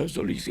 Geiweber.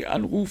 Soll ich sie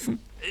anrufen?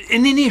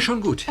 Nee,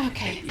 schon gut.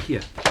 Okay.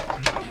 Hier.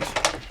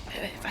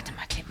 Warte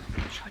mal, Tim.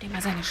 Schau dir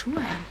mal seine Schuhe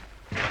an.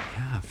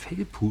 Ja,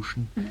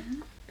 Fellpuschen.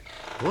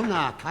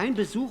 Gunnar, kein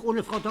Besuch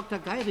ohne Frau Dr.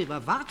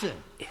 Geiweber. Warte.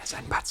 Er ist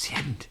ein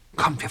Patient.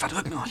 Kommt, wir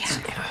verdrücken uns.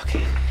 Ja,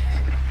 okay.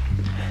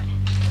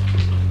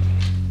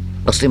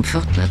 Aus dem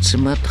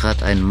Pförtnerzimmer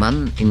trat ein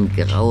Mann in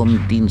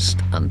grauem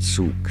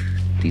Dienstanzug.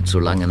 Die zu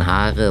langen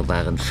Haare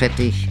waren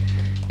fettig,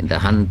 in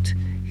der Hand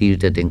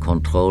hielt er den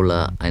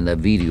Controller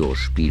einer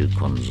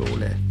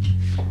Videospielkonsole.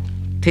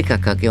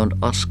 TKKG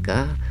und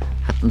Oskar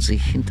hatten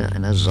sich hinter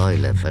einer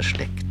Säule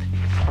versteckt.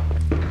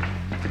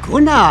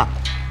 Gunnar,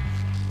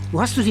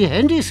 wo hast du die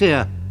Handys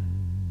her?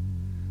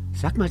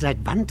 Sag mal, seit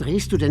wann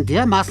drehst du denn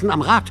dermaßen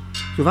am Rad?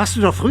 So warst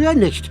du doch früher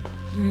nicht.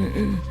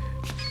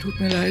 Tut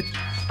mir leid.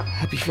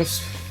 Hab ich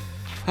was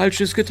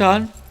Falsches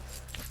getan?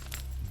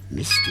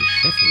 Mist, die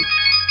Chefin.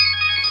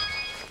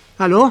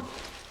 Hallo?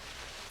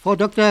 Frau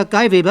Dr.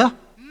 Geiweber?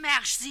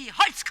 Mersch Sie,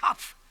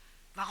 Holzkopf!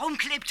 Warum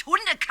klebt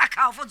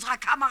Hundekacke auf unserer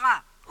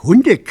Kamera?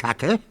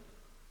 Hundekacke?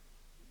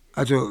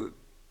 Also,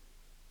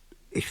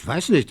 ich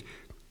weiß nicht.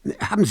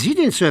 Haben Sie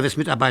den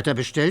Servicemitarbeiter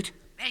bestellt?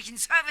 Welchen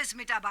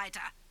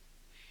Servicemitarbeiter?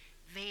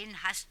 Wen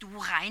hast du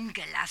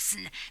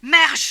reingelassen?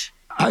 Mersch!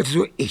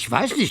 Also, ich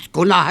weiß nicht.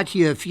 Gunnar hat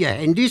hier 4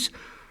 Handys,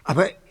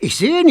 aber ich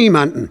sehe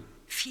niemanden.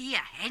 4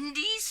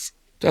 Handys?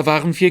 Da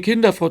waren 4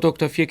 Kinder, Frau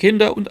Doktor. 4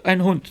 Kinder und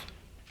ein Hund.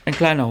 Ein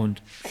kleiner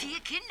Hund. 4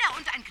 Kinder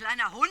und ein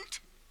kleiner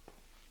Hund?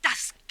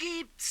 Das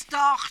gibt's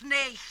doch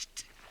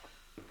nicht!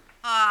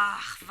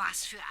 Ach,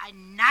 was für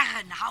ein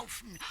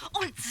Narrenhaufen!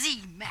 Und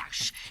Sie,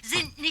 Mersch,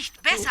 sind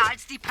nicht besser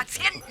als die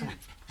Patienten!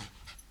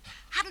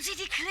 Haben Sie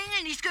die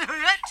Klingel nicht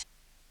gehört?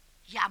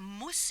 Ja,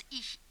 muss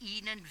ich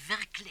Ihnen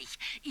wirklich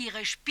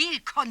Ihre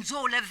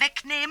Spielkonsole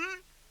wegnehmen?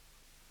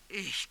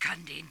 Ich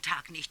kann den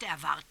Tag nicht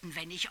erwarten,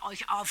 wenn ich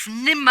euch auf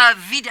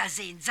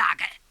Nimmerwiedersehen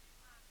sage.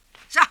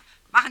 So,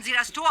 machen Sie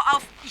das Tor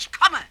auf, ich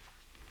komme.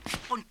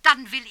 Und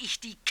dann will ich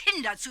die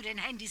Kinder zu den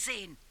Handys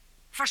sehen.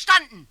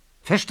 Verstanden?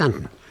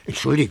 Verstanden.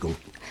 Entschuldigung.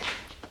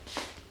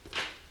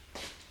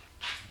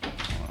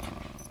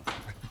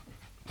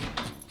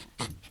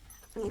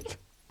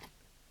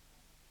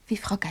 Wie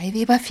Frau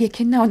Geiweber 4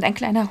 Kinder und ein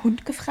kleiner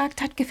Hund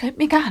gefragt hat, gefällt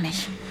mir gar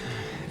nicht.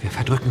 Wir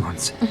verdrücken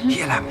uns.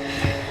 Hier lang.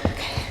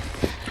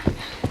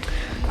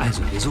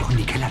 Also, wir suchen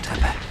die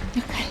Kellertreppe.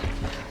 Okay.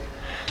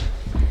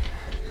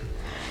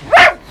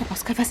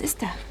 Oskar, was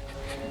ist da?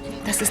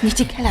 Das ist nicht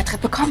die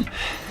Kellertreppe, komm.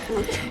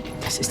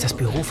 Das ist das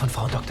Büro von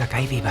Frau Dr.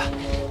 Geiweber.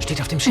 Steht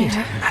auf dem Schild.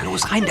 Ja. Na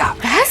los, rein da.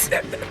 Was?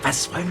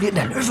 Was wollen wir in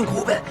der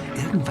Löwengrube?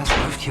 Irgendwas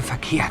läuft hier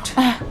verkehrt.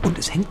 Und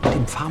es hängt mit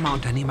dem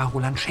Pharmaunternehmer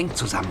Roland Schenk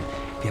zusammen.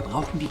 Wir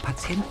brauchen die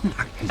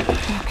Patientenakten.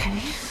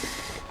 Okay.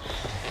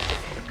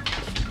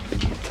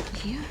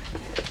 Hier.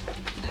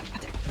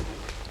 Warte.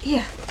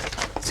 Hier.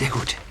 Sehr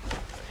gut.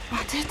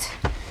 Wartet.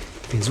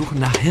 Wir suchen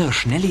nach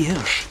Hirsch, Nelly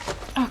Hirsch.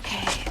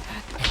 Okay.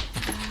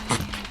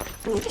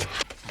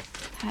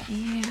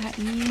 HI.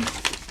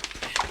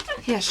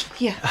 Hirsch,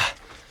 hier.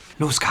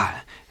 Los, Karl.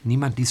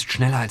 Niemand liest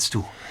schneller als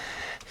du.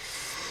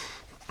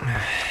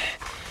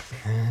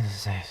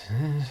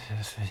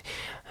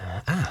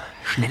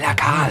 Schneller,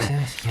 Karl.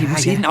 Die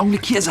muss jeden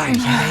Augenblick hier sein.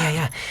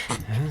 Ja.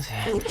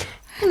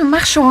 Nun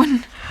mach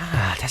schon.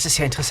 Das ist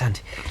ja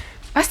interessant.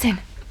 Was denn?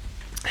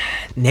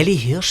 Nelly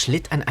Hirsch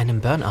litt an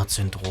einem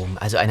Burnout-Syndrom,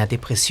 also einer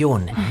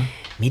Depression.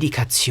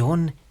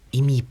 Medikation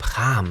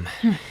Imipram.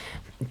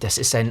 Das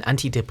ist ein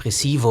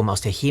Antidepressivum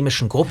aus der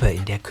chemischen Gruppe,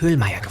 in der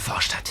Köhlmeier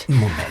geforscht hat.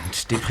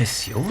 Moment,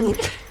 Depression?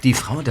 Die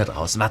Frau da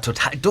draußen war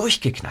total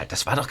durchgeknallt.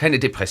 Das war doch keine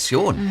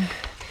Depression.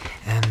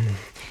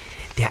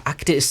 Der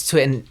Akte ist zu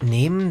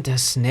entnehmen,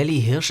 dass Nelly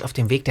Hirsch auf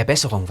dem Weg der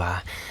Besserung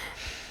war.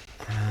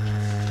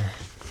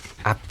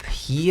 Ab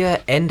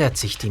hier ändert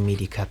sich die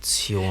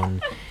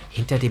Medikation.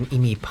 Hinter dem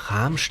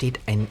Imipram steht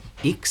ein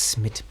X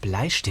mit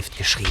Bleistift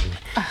geschrieben.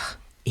 Ach.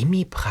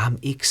 Imipram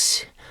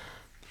X.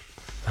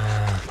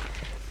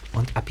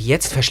 Und ab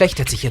jetzt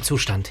verschlechtert sich ihr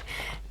Zustand.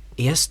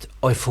 Erst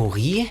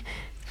Euphorie,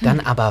 dann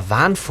aber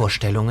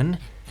Wahnvorstellungen,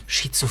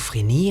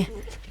 Schizophrenie,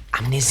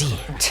 Amnesie.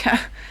 Tja,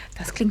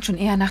 das klingt schon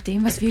eher nach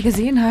dem, was wir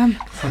gesehen haben.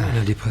 Von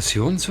einer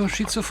Depression zur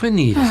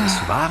Schizophrenie. Das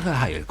ist wahre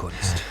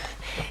Heilkunst.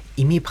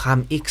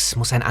 Imipram X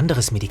muss ein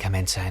anderes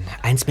Medikament sein.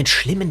 Eins mit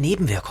schlimmen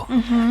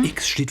Nebenwirkungen.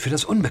 X steht für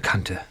das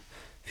Unbekannte.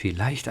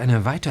 Vielleicht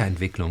eine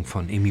Weiterentwicklung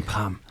von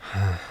Imipram.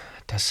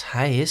 Das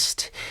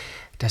heißt,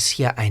 dass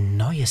hier ein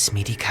neues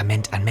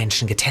Medikament an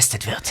Menschen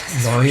getestet wird.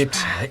 Leute,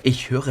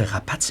 ich höre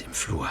Rapatz im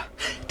Flur.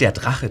 Der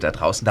Drache da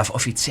draußen darf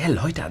offiziell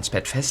Leute ans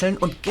Bett fesseln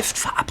und Gift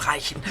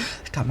verabreichen.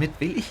 Damit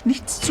will ich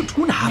nichts zu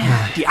tun haben.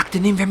 Ja. Die Akte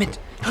nehmen wir mit.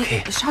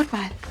 Okay. Schaut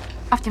mal,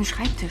 auf dem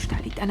Schreibtisch, da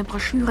liegt eine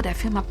Broschüre der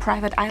Firma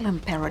Private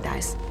Island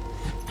Paradise.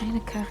 Eine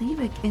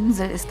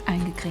Karibikinsel ist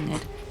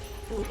eingekringelt.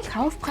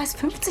 Kaufpreis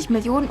 50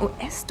 Millionen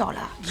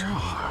US-Dollar.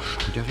 Ja,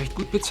 scheint ja recht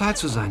gut bezahlt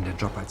zu sein, der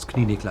Job als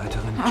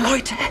Klinikleiterin.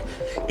 Leute,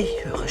 ich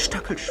höre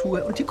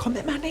Stöckelschuhe und die kommen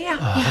immer näher.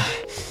 Ja.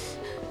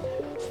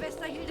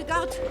 Schwester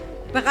Hildegard,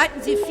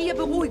 bereiten Sie 4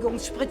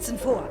 Beruhigungsspritzen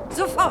vor.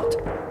 Sofort.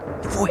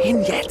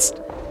 Wohin jetzt?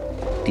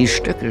 Die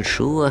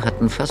Stöckelschuhe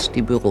hatten fast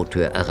die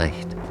Bürotür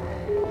erreicht.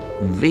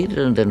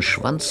 Wedelnden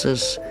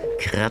Schwanzes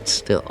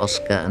kratzte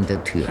Oskar an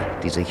der Tür,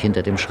 die sich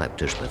hinter dem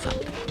Schreibtisch befand.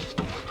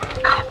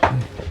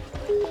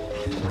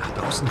 Nach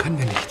draußen können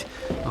wir nicht,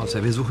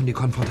 außer wir suchen die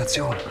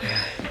Konfrontation.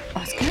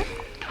 Oskar?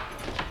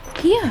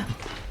 Hier.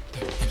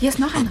 Hier ist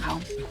noch ein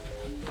Raum.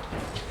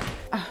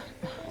 Ach,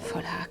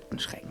 voller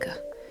Aktenschränke.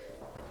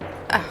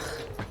 Ach,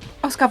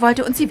 Oskar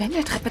wollte uns die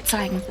Wendeltreppe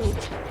zeigen.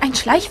 Ein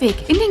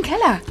Schleichweg in den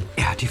Keller.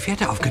 Er hat die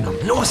Fährte aufgenommen.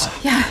 Los!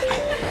 Ja.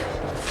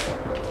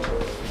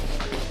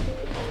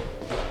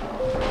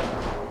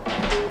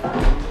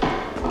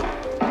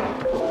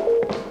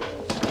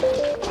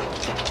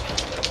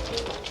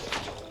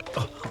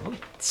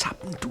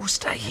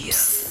 Zappenduster hier.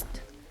 Psst.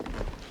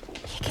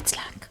 Hier geht's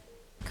lang.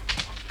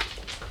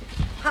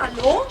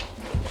 Hallo?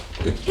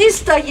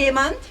 Ist da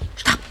jemand?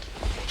 Stopp!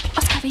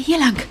 Oskar will hier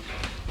lang.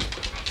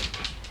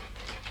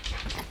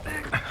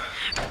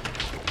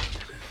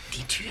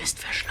 Die Tür ist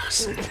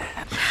verschlossen.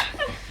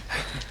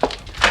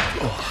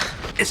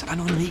 Ist aber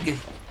nur ein Riegel.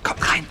 Komm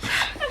rein.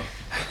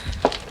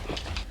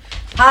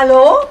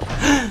 Hallo?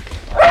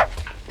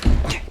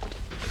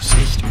 Es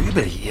riecht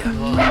übel hier.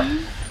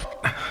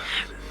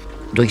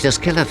 Durch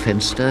das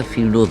Kellerfenster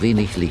fiel nur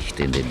wenig Licht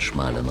in den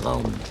schmalen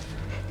Raum.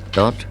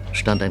 Dort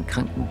stand ein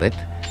Krankenbett,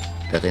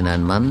 darin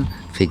ein Mann,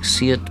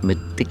 fixiert mit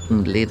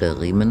dicken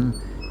Lederriemen.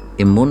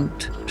 Im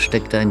Mund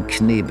steckte ein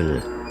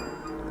Knebel.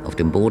 Auf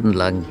dem Boden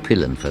lagen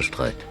Pillen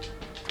verstreut.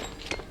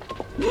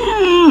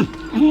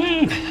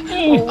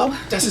 Oh,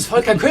 das ist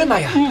Volker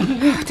Köhlmeier.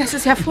 Das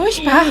ist ja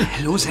furchtbar.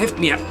 Los, helft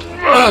mir.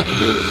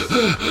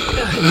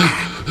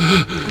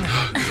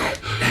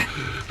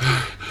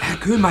 Herr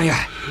Köhlmeier,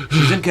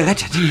 Sie sind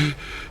gerettet.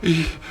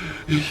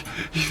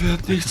 Ich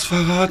werde nichts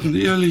verraten,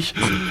 ehrlich.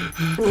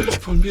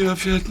 Von mir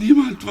erfährt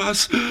niemand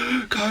was.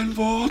 Kein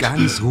Wort.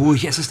 Ganz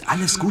ruhig, es ist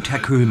alles gut, Herr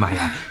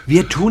Köhlmeier.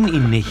 Wir tun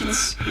Ihnen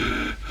nichts.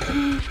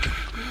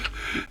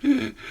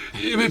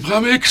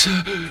 Imipram X,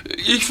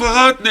 ich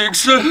verrate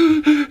nichts.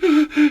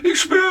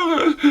 Ich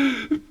schwöre.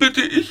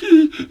 Bitte, ich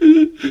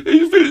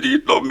will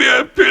nicht noch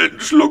mehr Pillen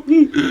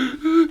schlucken.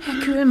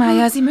 Herr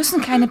Köhlmeier, Sie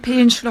müssen keine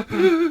Pillen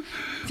schlucken.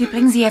 Wir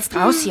bringen Sie jetzt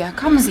raus hier.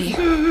 Kommen Sie.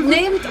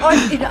 Nehmt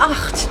euch in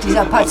Acht.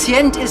 Dieser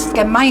Patient ist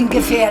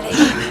gemeingefährlich.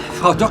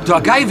 Frau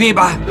Dr.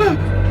 Geiweber!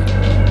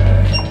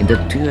 In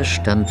der Tür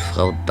stand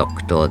Frau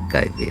Dr.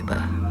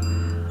 Geiweber.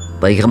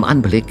 Bei ihrem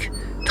Anblick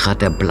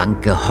trat der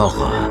blanke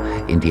Horror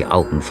in die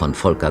Augen von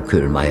Volker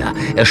Köhlmeier.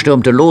 Er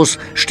stürmte los,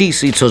 stieß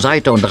sie zur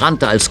Seite und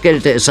rannte, als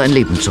gelte es, sein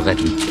Leben zu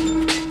retten.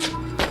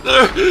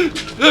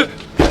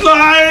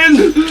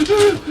 Nein!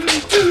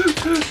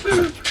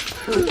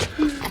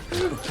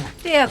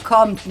 Der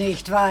kommt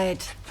nicht weit.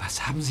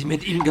 Was haben Sie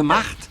mit ihm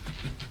gemacht?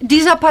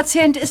 Dieser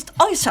Patient ist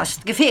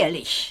äußerst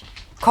gefährlich.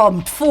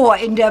 Kommt vor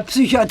in der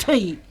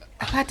Psychiatrie.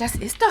 Aber das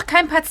ist doch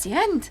kein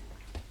Patient.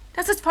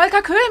 Das ist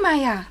Volker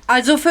Köhlmeier.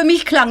 Also für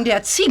mich klang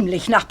der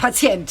ziemlich nach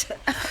Patient.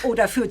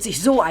 Oder führt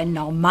sich so ein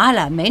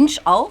normaler Mensch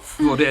auf?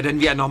 Wurde er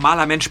denn wie ein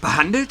normaler Mensch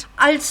behandelt?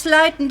 Als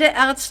leitende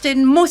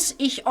Ärztin muss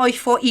ich euch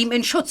vor ihm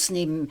in Schutz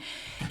nehmen.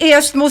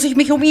 Erst muss ich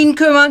mich um ihn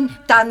kümmern,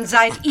 dann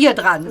seid ihr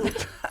dran.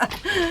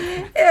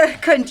 Ihr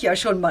könnt ja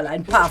schon mal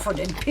ein paar von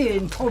den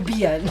Pillen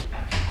probieren.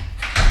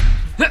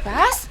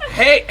 Was?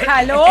 Hey!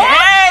 Hallo?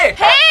 Hey!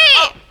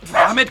 Hey!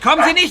 Damit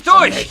kommen Sie nicht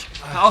durch!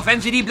 Auch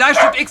wenn Sie die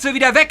Bleistift-Xe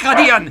wieder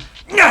wegradieren!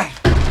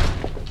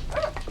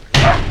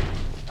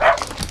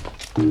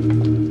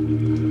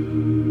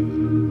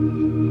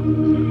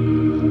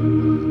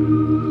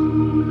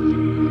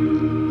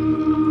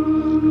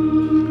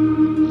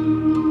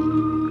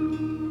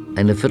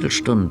 Eine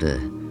Viertelstunde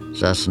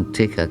saßen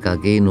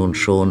TKKG nun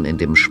schon in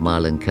dem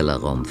schmalen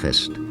Kellerraum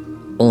fest,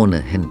 ohne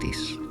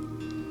Handys.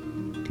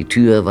 Die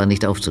Tür war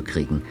nicht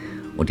aufzukriegen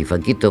und die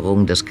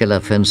Vergitterung des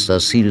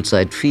Kellerfensters hielt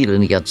seit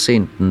vielen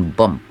Jahrzehnten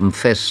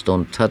bombenfest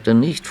und hatte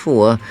nicht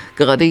vor,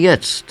 gerade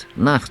jetzt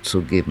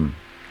nachzugeben.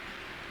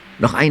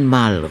 Noch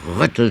einmal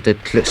rüttelte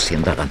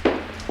Klößchen daran.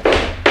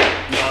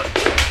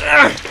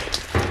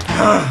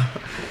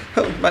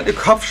 Und meine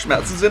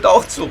Kopfschmerzen sind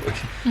auch zurück.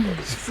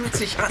 Es fühlt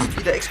sich an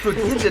wie der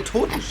explodierende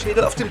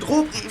Totenschädel auf dem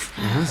Drohbrief.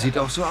 Ja, sieht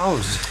auch so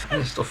aus.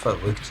 Das ist doch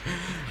verrückt.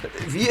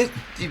 Wir,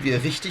 die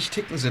wir richtig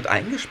ticken, sind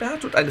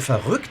eingesperrt und eine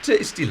Verrückte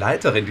ist die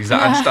Leiterin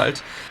dieser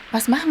Anstalt.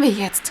 Was machen wir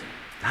jetzt?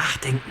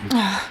 Nachdenken.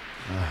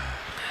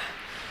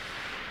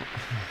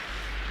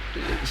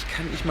 Ich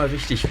kann nicht mal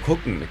richtig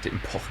gucken mit dem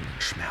pochenden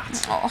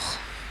Schmerz. Och.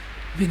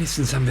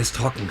 Wenigstens haben wir es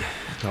trocken.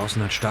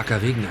 Draußen hat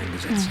starker Regen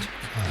eingesetzt.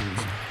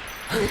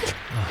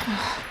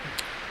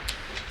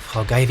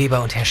 Frau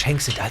Geiweber und Herr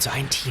Schenk sind also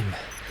ein Team.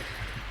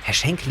 Herr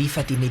Schenk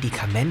liefert die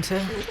Medikamente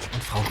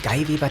und Frau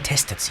Geiweber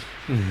testet sie.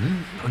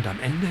 Und am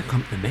Ende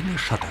kommt eine Menge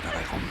Schotter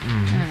dabei rum.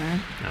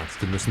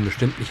 Ärzte müssen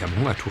bestimmt nicht am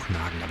Hungertuch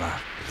nagen, aber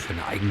für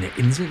eine eigene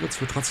Insel wird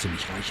es wohl trotzdem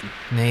nicht reichen.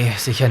 Nee,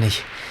 sicher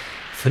nicht.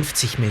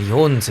 50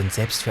 Millionen sind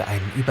selbst für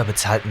einen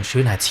überbezahlten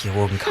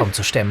Schönheitschirurgen kaum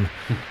zu stemmen.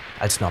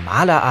 Als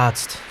normaler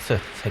Arzt,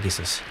 vergiss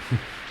es.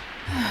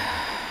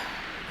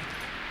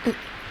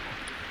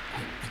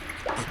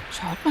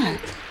 Schaut mal,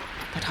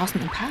 da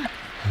draußen im Park.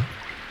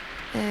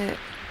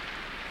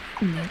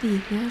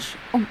 Nelly Hirsch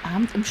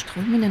umarmt im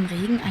strömenden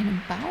Regen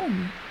einen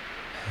Baum.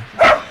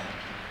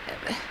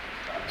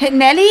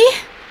 Nelly?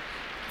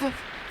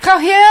 Frau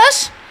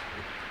Hirsch?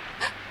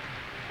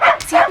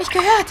 Sie hat mich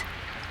gehört.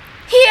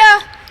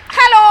 Hier!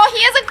 Hallo,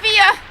 hier sind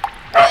wir!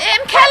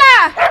 Im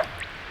Keller!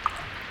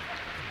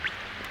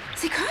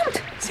 Sie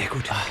kommt. Sehr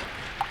gut.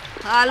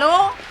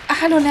 Hallo?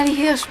 Hallo, Nelly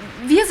Hirsch.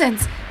 Wir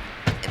sind's.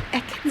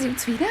 Erkennen Sie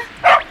uns wieder?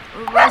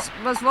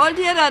 Was wollt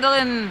ihr da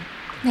drin?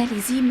 Nelly,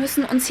 Sie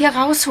müssen uns hier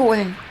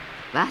rausholen.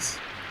 Was?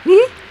 Wie?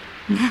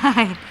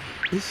 Nein,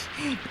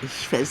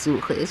 ich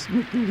versuche es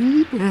mit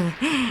Liebe.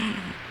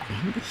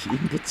 Wenn ich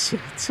ihn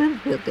bezirze,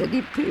 wird er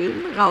die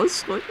Pillen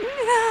rausrücken.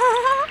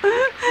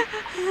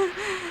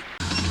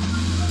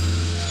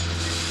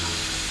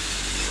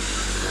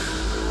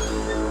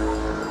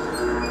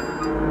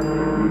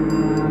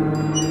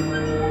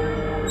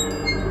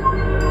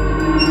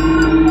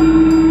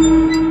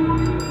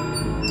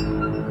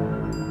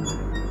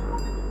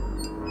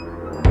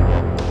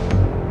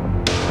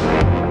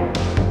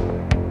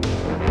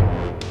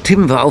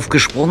 Tim war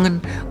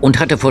aufgesprungen und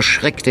hatte vor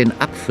Schreck den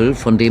Apfel,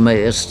 von dem er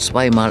erst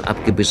zweimal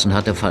abgebissen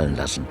hatte, fallen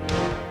lassen.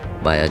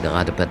 War er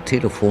gerade per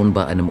Telefon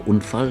bei einem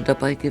Unfall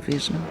dabei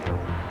gewesen?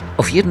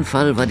 Auf jeden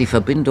Fall war die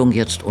Verbindung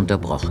jetzt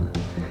unterbrochen.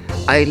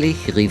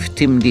 Eilig rief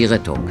Tim die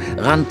Rettung,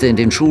 rannte in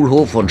den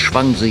Schulhof und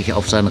schwang sich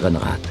auf sein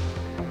Rennrad.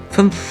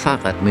 5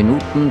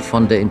 Fahrradminuten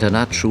von der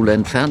Internatsschule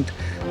entfernt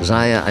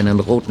sah er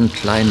einen roten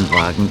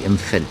Kleinwagen im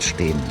Feld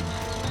stehen.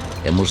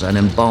 Er muss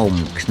einen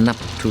Baum knapp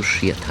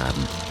touchiert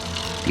haben.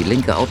 Die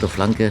linke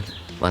Autoflanke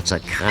war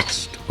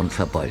zerkratzt und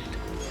verbeult.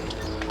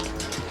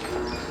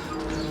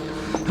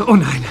 Oh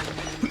nein!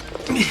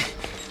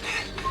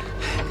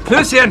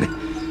 Klößchen!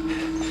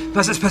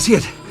 Was ist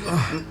passiert?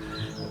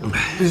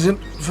 Wir sind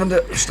von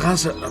der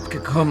Straße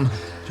abgekommen.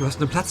 Du hast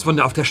eine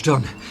Platzwunde auf der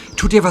Stirn.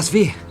 Tut dir was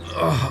weh?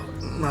 Oh,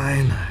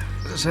 nein.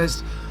 Das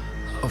heißt...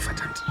 Oh,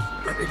 verdammt.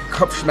 Meine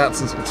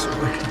Kopfschmerzen sind zurück.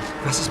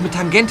 Was ist mit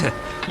Tangente?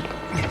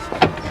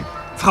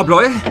 Frau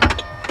Bleuel?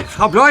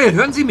 Frau Bleuel,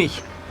 hören Sie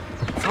mich?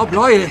 Frau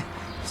Bleuel!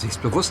 Sie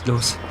ist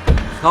bewusstlos.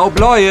 Frau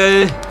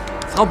Bleuel!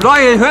 Frau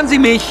Bleuel, hören Sie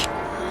mich?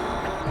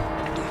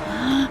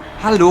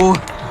 Hallo?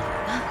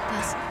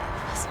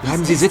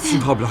 Bleiben Sie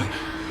sitzen, Frau Bleuel.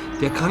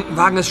 Der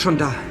Krankenwagen ist schon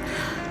da.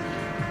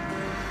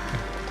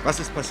 Was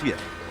ist passiert?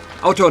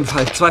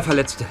 Autounfall, 2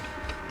 Verletzte.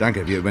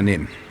 Danke, wir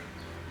übernehmen.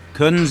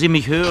 Können Sie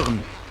mich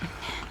hören?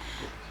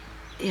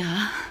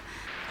 Ja.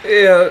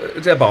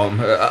 Der Baum,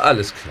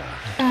 alles klar.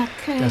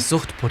 Okay. Das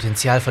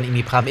Suchtpotenzial von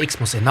Imipram X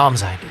muss enorm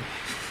sein.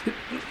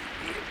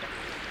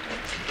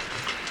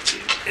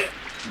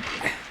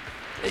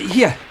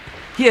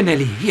 Hier,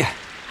 Nelly, hier.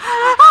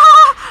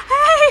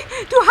 Hey,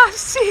 du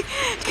hast sie.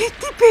 Gib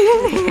die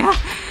Pillen her.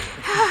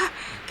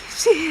 Gib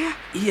sie her.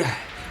 Hier.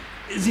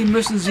 Sie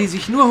müssen sie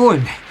sich nur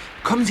holen.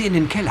 Kommen Sie in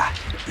den Keller.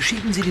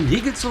 Schieben Sie den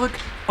Riegel zurück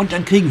und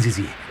dann kriegen Sie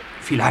sie.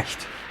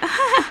 Vielleicht.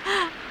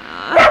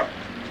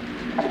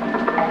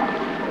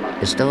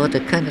 Es dauerte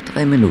keine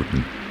 3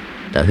 Minuten.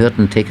 Da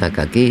hörten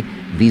TKKG,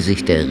 wie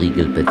sich der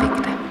Riegel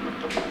bewegte.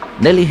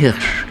 Nelly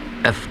Hirsch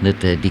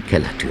öffnete die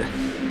Kellertür.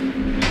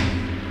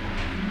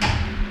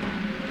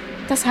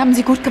 Das haben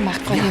Sie gut gemacht,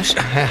 Frau Hirsch.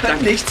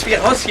 Nichts wie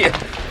raus hier.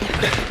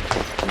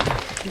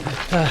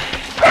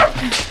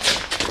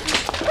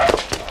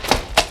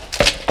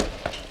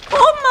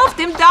 Oben auf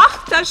dem Dach,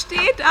 da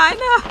steht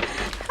einer.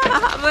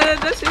 Aber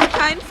das ist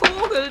kein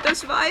Vogel,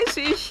 das weiß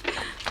ich.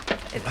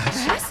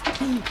 Was?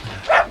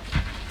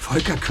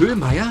 Volker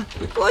Köhlmeier?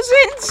 Wo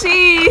sind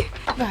Sie?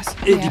 Was?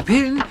 Die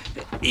Pillen?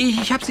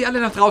 Ich habe sie alle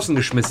nach draußen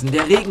geschmissen.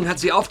 Der Regen hat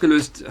sie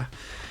aufgelöst.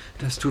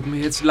 Das tut mir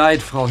jetzt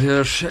leid, Frau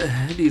Hirsch.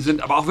 Die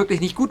sind aber auch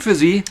wirklich nicht gut für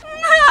Sie.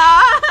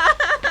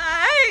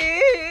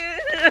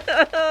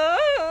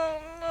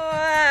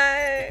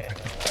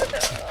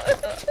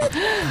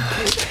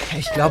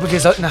 Ich glaube, wir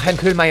sollten nach Herrn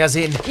Köhlmeier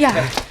sehen. Ja.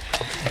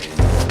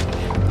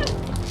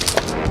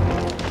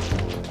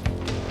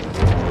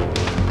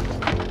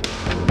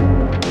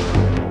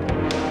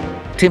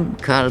 Tim,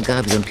 Karl,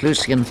 Gabi und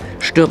Klößchen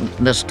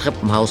stürmten das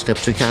Treppenhaus der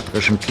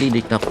psychiatrischen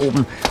Klinik nach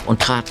oben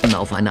und traten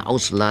auf eine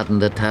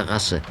ausladende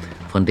Terrasse,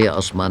 von der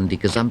aus man die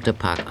gesamte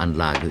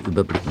Parkanlage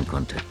überblicken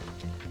konnte.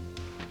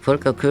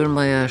 Volker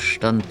Köhlmeier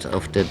stand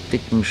auf der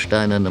dicken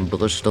steinernen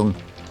Brüstung.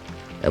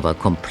 Er war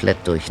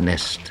komplett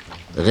durchnässt.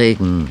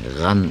 Regen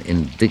rann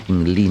in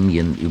dicken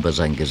Linien über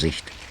sein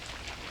Gesicht.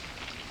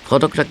 Frau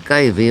Dr.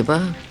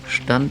 Geiweber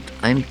stand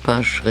ein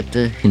paar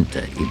Schritte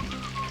hinter ihm.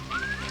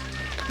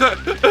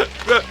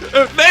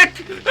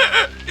 Weg!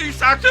 Ich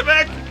sagte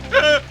weg!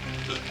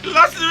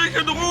 Lassen Sie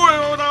mich in Ruhe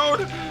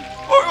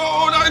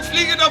oder ich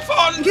fliege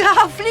davon!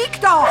 Ja,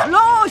 flieg doch!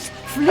 Los!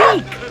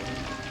 Flieg!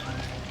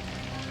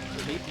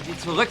 Treten Sie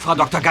zurück, Frau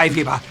Dr.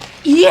 Geiweber.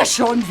 Ihr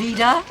schon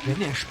wieder?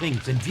 Wenn er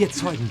springt, sind wir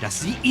Zeugen,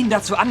 dass Sie ihn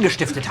dazu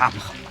angestiftet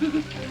haben.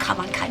 Kann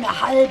man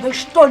keine halbe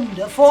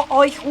Stunde vor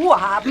euch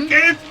Ruhe haben?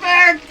 Geht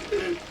weg!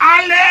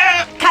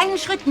 Alle! Keinen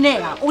Schritt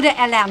näher oder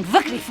er lernt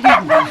wirklich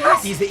fliegen.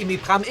 Diese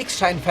Imipram X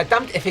scheinen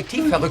verdammt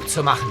effektiv verrückt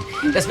zu machen.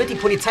 Das wird die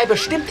Polizei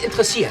bestimmt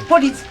interessieren.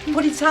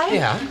 Polizei?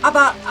 Ja.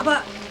 Aber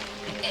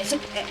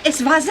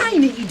es war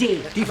seine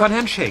Idee. Die von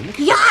Herrn Schenk?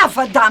 Ja,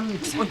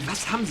 verdammt! Und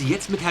was haben Sie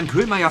jetzt mit Herrn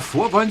Köhlmeier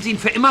vor? Wollen Sie ihn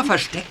für immer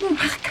verstecken?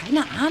 Ach,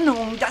 keine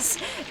Ahnung. Das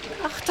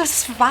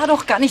war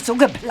doch gar nicht so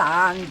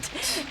geplant.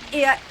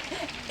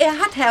 Er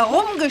hat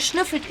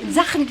herumgeschnüffelt in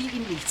Sachen, die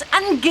ihn nichts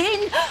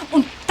angehen.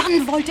 Und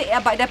dann wollte er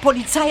bei der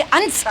Polizei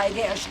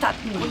Anzeige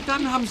erstatten. Und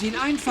dann haben Sie ihn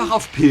einfach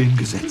auf Pillen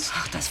gesetzt.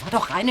 Ach, das war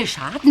doch reine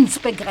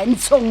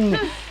Schadensbegrenzung.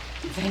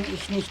 Wenn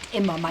ich nicht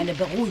immer meine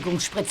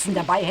Beruhigungsspritzen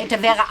dabei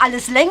hätte, wäre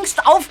alles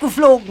längst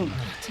aufgeflogen.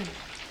 Tim,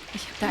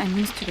 ich habe da ein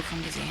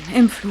Münztelefon gesehen.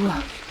 Im Flur.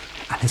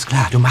 Alles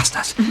klar, du machst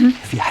das.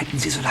 Wir halten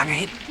sie so lange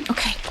hin.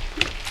 Okay.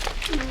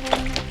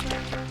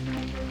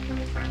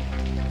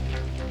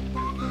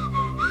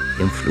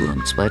 Im Flur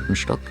im 2.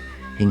 Stock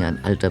hing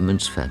ein alter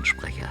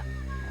Münzfernsprecher.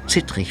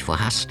 Zittrig vor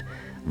Hast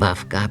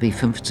warf Gabi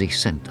 50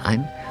 Cent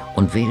ein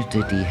und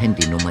wählte die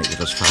Handynummer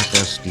ihres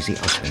Vaters, die sie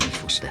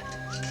auswendig wusste.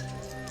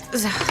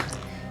 So.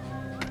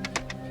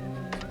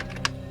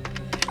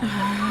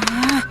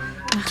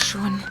 Ach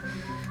schon.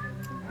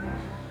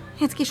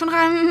 Jetzt geh schon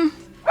rein.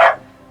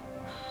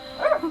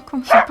 Oh,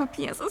 komm schon,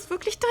 Papier, es ist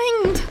wirklich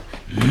dringend.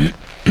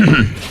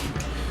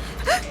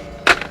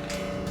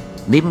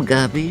 Neben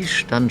Gabi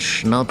stand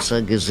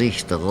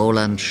Schnauzergesicht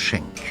Roland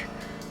Schenk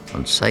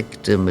und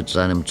zeigte mit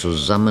seinem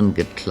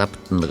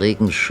zusammengeklappten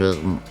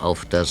Regenschirm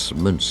auf das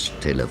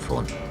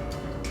Münztelefon.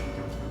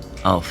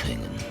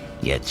 Aufhängen.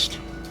 Jetzt.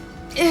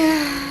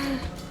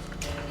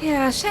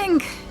 Ja,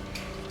 Schenk.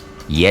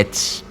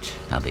 Jetzt,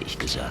 habe ich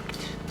gesagt.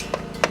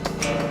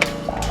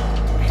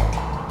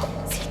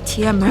 Sie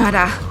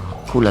Tiermörder.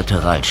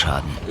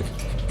 Kollateralschaden.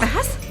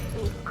 Was?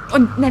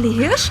 Und Nelly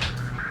Hirsch?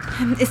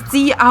 Ist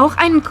sie auch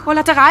ein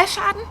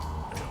Kollateralschaden?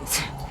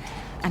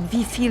 An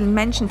wie vielen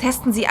Menschen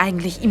testen Sie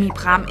eigentlich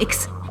Imipram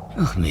X?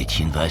 Ach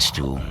Mädchen, weißt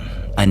du,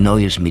 ein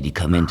neues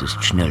Medikament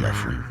ist schnell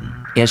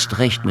erfunden. Erst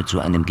recht mit so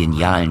einem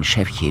genialen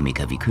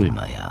Chefchemiker wie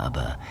Köhlmeier.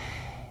 Aber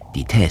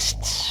die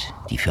Tests,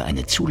 die für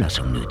eine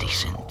Zulassung nötig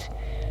sind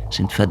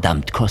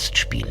verdammt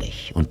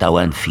kostspielig und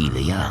dauern viele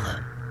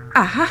Jahre.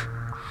 Aha.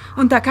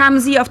 Und da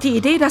kamen Sie auf die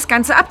Idee, das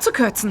Ganze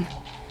abzukürzen.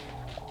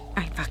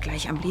 Einfach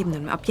gleich am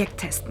lebenden Objekt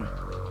testen.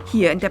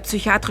 Hier in der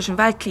psychiatrischen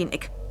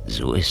Waldklinik.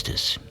 So ist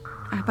es.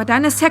 Aber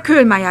dann ist Herr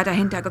Köhlmeier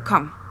dahinter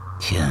gekommen.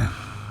 Tja.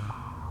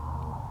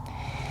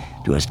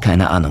 Du hast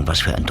keine Ahnung, was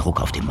für ein Druck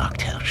auf dem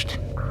Markt herrscht.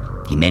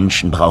 Die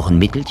Menschen brauchen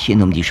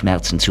Mittelchen, um die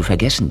Schmerzen zu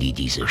vergessen, die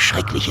diese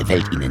schreckliche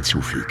Welt ihnen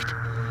zufügt.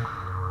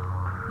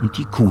 Und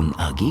die Kuhn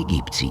AG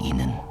gibt sie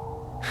ihnen.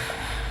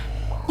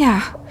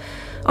 Ja.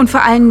 Und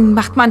vor allem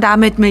macht man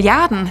damit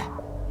Milliarden.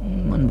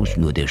 Man muss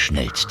nur der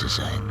Schnellste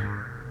sein.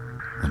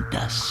 Und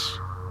das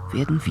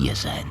werden wir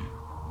sein.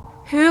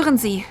 Hören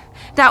Sie,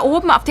 da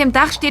oben auf dem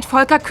Dach steht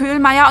Volker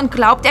Köhlmeier und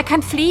glaubt, er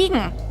kann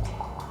fliegen.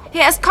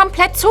 Er ist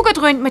komplett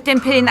zugedröhnt mit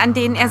den Pillen, an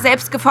denen er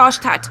selbst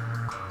geforscht hat.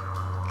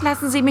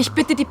 Lassen Sie mich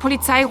bitte die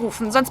Polizei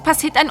rufen, sonst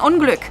passiert ein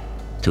Unglück.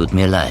 Tut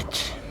mir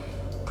leid.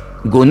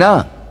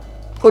 Gunnar?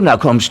 Gunnar,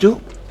 kommst du?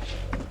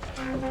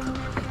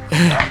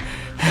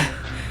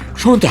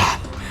 Schon da.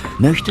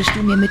 Möchtest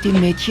du mir mit dem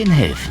Mädchen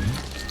helfen?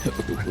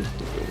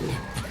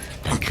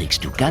 Dann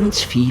kriegst du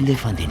ganz viele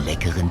von den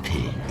leckeren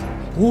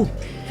Pillen.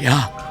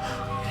 Ja.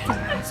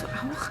 Also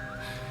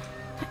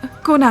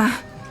auch? Gunnar,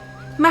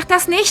 mach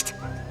das nicht!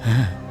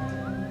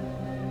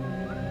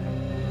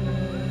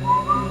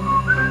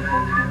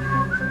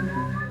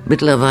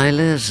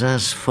 Mittlerweile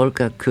saß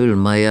Volker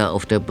Köhlmeier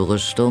auf der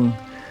Brüstung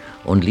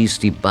und ließ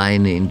die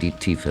Beine in die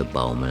Tiefe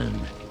baumeln.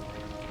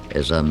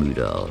 Er sah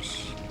müde aus.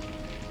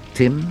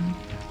 Tim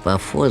war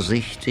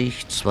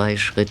vorsichtig 2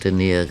 Schritte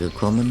näher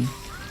gekommen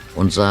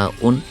und sah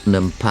unten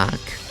im Park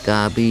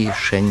Gabi,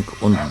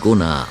 Schenk und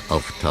Gunnar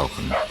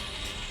auftauchen.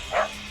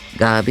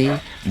 Gabi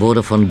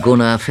wurde von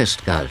Gunnar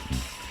festgehalten.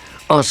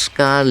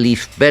 Oskar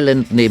lief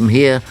bellend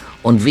nebenher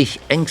und wich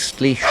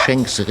ängstlich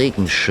Schenks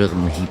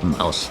Regenschirmhieben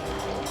aus.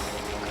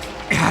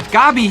 Er hat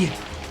Gabi!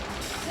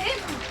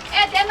 Tim,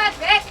 er dämmert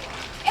weg!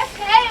 Er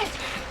fällt!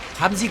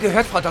 Haben Sie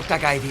gehört, Frau Dr.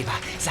 Geiweber?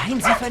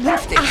 Seien Sie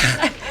vernünftig.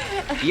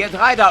 Ihr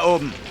drei da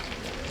oben.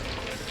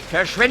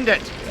 Verschwindet.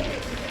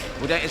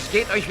 Oder es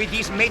geht euch wie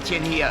diesem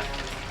Mädchen hier.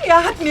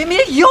 Er hat mir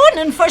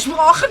Millionen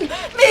versprochen.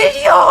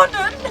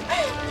 Millionen!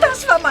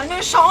 Das war meine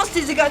Chance,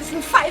 diese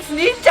ganzen Pfeifen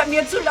hinter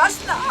mir zu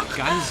lassen. Ach.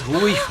 Ganz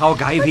ruhig, Frau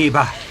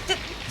Geiweber.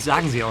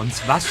 Sagen Sie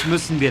uns, was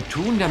müssen wir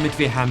tun, damit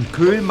wir Herrn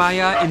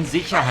Köhlmeier in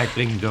Sicherheit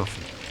bringen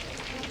dürfen?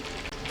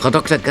 Frau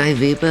Dr.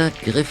 Geiweber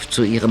griff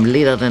zu ihrem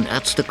ledernen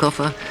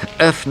Ärztekoffer,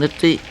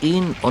 öffnete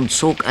ihn und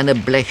zog eine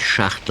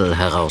Blechschachtel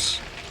heraus,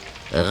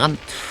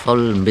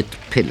 randvoll mit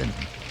Pillen.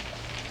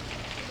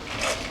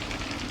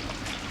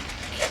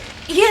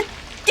 Hier,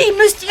 die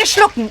müsst ihr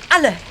schlucken,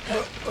 alle.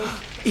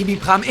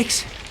 Imipram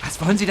X. Was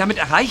wollen Sie damit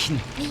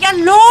erreichen? Ja,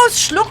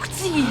 los, schluckt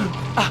sie.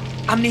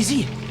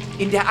 Amnesie.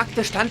 In der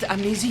Akte stand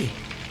Amnesie.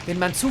 Wenn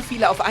man zu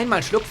viele auf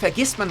einmal schluckt,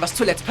 vergisst man, was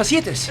zuletzt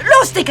passiert ist.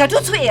 Los, Dicker,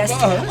 du zuerst.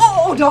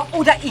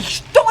 Oder ich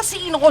stoße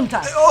ihn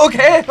runter.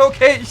 Okay,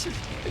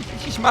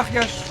 ich mach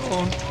ja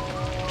schon.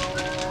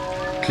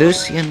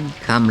 Klößchen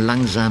kam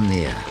langsam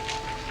näher.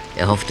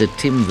 Er hoffte,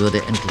 Tim würde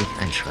endlich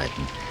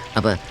einschreiten.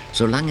 Aber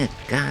solange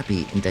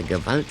Gabi in der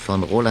Gewalt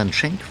von Roland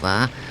Schenk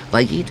war, war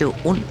jede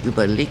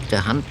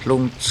unüberlegte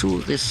Handlung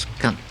zu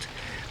riskant.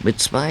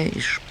 Mit 2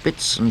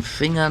 spitzen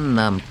Fingern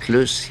nahm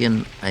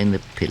Klößchen eine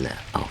Pille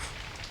auf.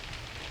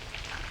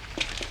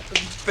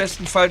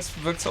 Bestenfalls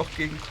wirkt's auch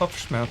gegen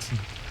Kopfschmerzen.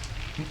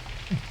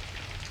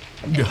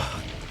 Ja.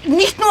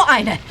 Nicht nur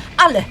eine,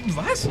 alle.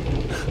 Was?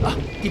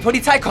 Die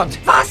Polizei kommt.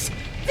 Was?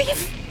 Wie?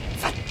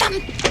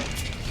 Verdammt!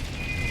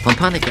 Von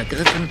Panik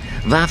ergriffen,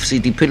 warf sie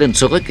die Pillen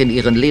zurück in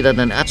ihren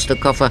ledernen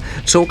Ärztekoffer,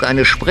 zog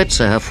eine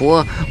Spritze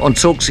hervor und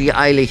zog sie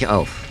eilig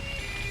auf.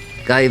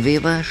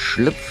 Geiweber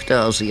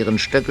schlüpfte aus ihren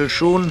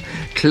Stöckelschuhen,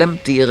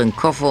 klemmte ihren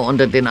Koffer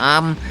unter den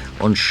Arm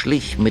und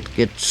schlich mit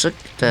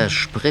gezückter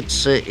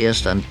Spritze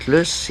erst an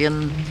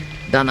Klößchen,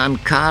 dann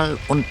an Karl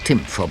und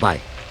Tim vorbei.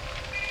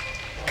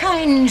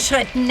 Keinen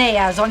Schritt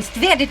näher, sonst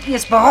werdet ihr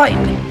es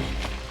bereuen.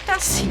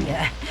 Das hier,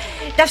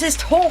 das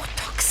ist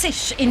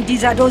hochtoxisch in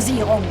dieser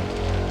Dosierung.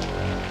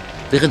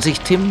 Während sich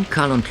Tim,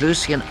 Karl und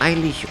Klößchen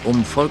eilig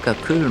um Volker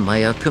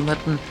Köhlmeier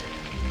kümmerten,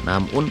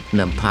 nahm unten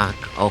im Park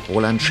auch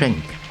Roland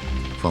Schenk,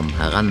 vom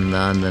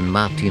herannahenden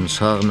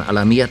Martinshorn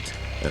alarmiert,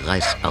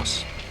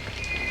 reißaus.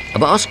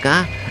 Aber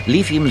Oskar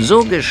lief ihm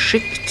so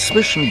geschickt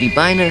zwischen die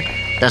Beine,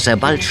 dass er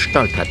bald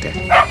stolperte.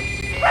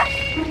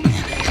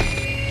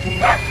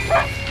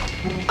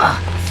 Oh,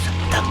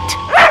 verdammt.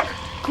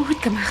 Gut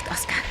gemacht,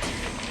 Oskar.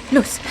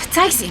 Los,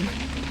 zeig's ihm.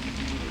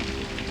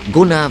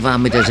 Gunnar war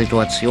mit der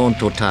Situation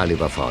total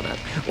überfordert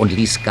und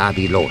ließ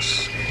Gabi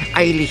los.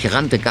 Eilig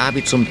rannte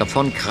Gabi zum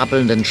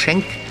davonkrabbelnden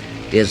Schenk,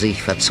 der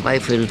sich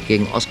verzweifelt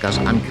gegen Oskars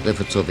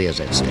Angriffe zur Wehr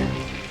setzte.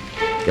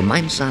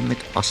 Gemeinsam mit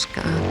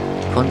Oskar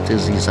konnte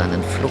sie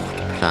seinen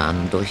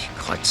Fluchtplan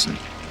durchkreuzen.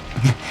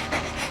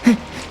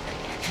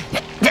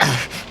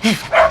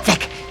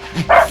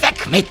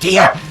 Weg mit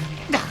dir!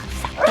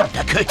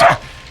 Verdammter Köter!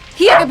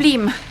 Hier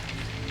geblieben.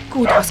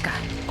 Gut, Oskar.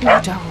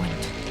 Guter Hund.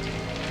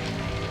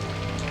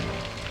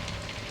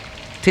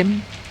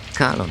 Tim,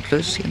 Karl und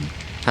Klößchen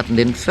hatten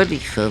den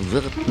völlig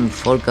verwirrten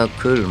Volker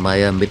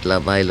Köhlmeier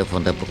mittlerweile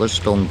von der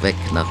Brüstung weg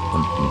nach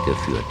unten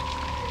geführt.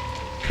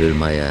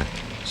 Köhlmeier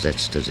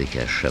setzte sich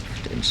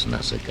erschöpft ins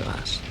nasse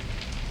Gras.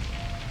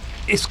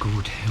 Ist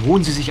gut.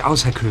 Ruhen Sie sich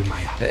aus, Herr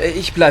Köhlmeier.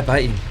 Ich bleib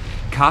bei Ihnen.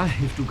 Karl,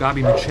 hilf du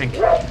Gabi mit Schenk.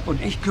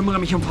 Und ich kümmere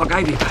mich um Frau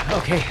Geiweber.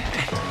 Okay.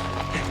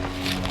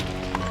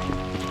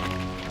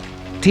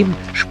 Tim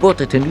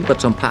spurtete hinüber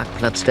zum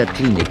Parkplatz der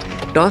Klinik.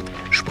 Dort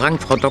sprang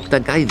Frau Dr.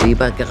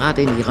 Geiweber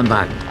gerade in ihren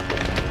Wagen.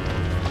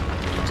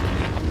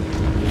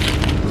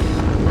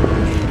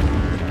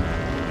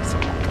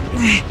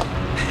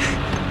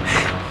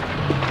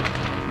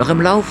 Noch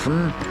im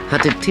Laufen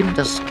hatte Tim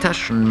das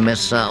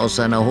Taschenmesser aus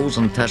seiner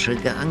Hosentasche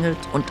geangelt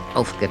und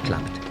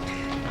aufgeklappt.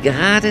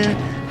 Gerade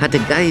hatte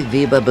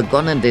Geiweber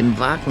begonnen, den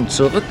Wagen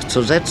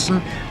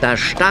zurückzusetzen, da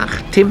stach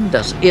Tim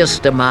das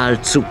erste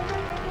Mal zu.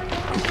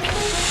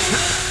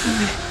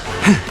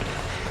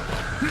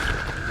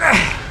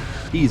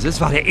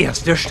 Dieses war der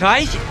erste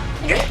Streich.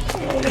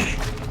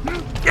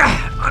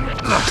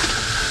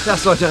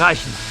 Das sollte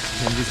reichen.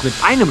 Wenn sie es mit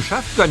einem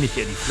schafft, gönne ich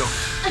ihr die Flucht.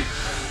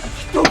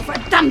 Du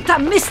verdammter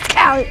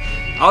Mistkerl!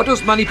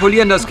 Autos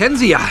manipulieren, das kennen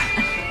Sie ja.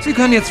 Sie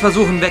können jetzt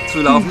versuchen,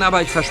 wegzulaufen,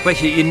 aber ich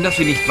verspreche Ihnen, dass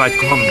Sie nicht weit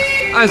kommen.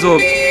 Also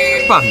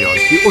sparen wir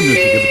uns die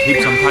unnötige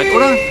Betriebsamkeit,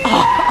 oder?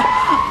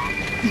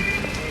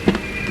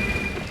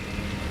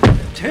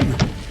 Tim,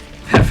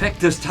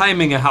 perfektes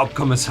Timing, Herr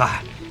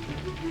Hauptkommissar.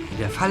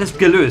 Der Fall ist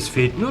gelöst,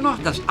 fehlt nur noch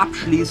das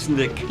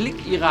abschließende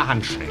Klick Ihrer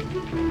Handschellen.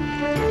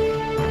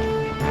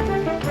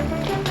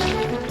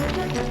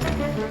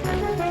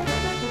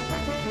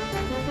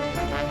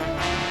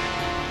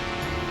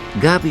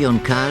 Gabi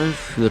und Karl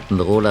führten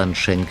Roland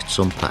Schenk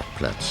zum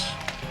Parkplatz,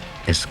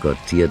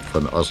 eskortiert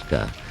von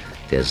Oskar,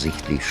 der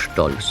sichtlich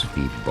stolz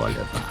wie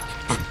Bolle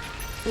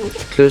war.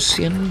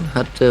 Klößchen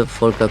hatte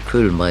Volker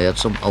Köhlmeier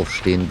zum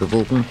Aufstehen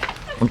bewogen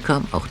und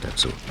kam auch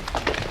dazu.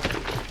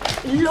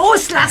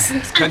 Loslassen!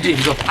 Das könnte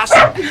ihm so passen.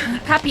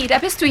 Papi, da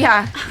bist du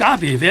ja.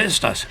 Gabi, wer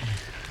ist das?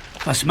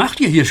 Was macht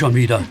ihr hier schon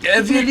wieder?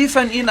 Wir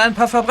liefern Ihnen ein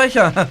paar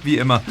Verbrecher, wie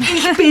immer.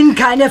 Ich bin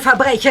keine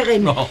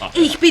Verbrecherin.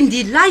 Ich bin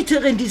die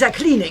Leiterin dieser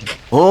Klinik.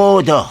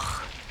 Oh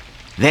doch.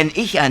 Wenn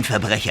ich ein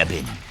Verbrecher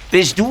bin,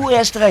 bist du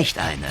erst recht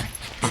eine.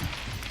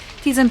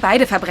 Die sind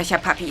beide Verbrecher,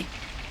 Papi.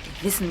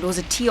 Die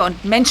wissenlose Tier-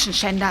 und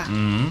Menschenschänder.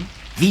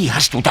 Wie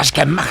hast du das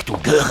gemacht, du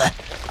Göre?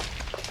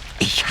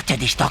 Ich hatte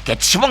dich doch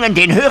gezwungen,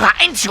 den Hörer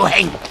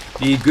einzuhängen.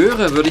 Die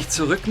Göre würde ich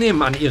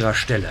zurücknehmen an ihrer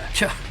Stelle.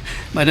 Tja,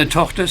 meine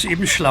Tochter ist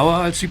eben schlauer,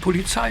 als die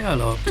Polizei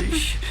erlaubt.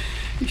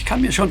 Ich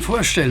kann mir schon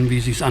vorstellen, wie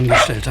sie es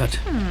angestellt hat.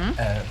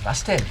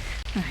 Was denn?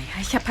 Naja,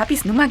 ich habe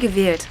Papis Nummer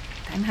gewählt.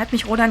 Dann hat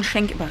mich Roland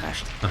Schenk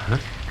überrascht. Aha.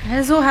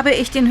 Also habe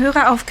ich den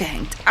Hörer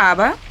aufgehängt.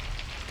 Aber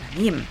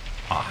daneben.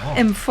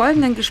 Im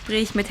folgenden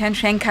Gespräch mit Herrn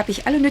Schenk habe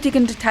ich alle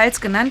nötigen Details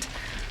genannt,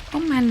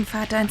 um meinen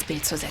Vater ins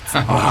Bild zu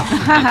setzen.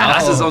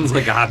 Das ist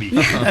unsere Gabi.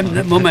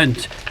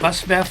 Moment,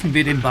 was werfen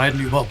wir den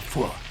beiden überhaupt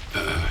vor?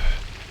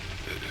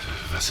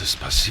 Was ist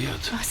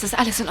passiert? Oh, ist das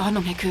alles in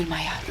Ordnung, Herr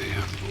Köhlmeier?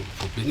 Ja,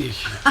 wo bin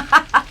ich?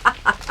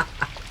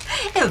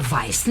 Er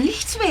weiß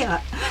nichts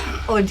mehr.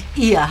 Und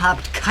ihr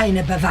habt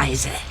keine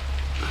Beweise.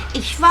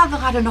 Ich war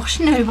gerade noch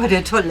schnell bei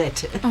der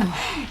Toilette.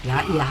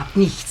 Ja, ihr habt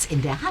nichts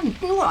in der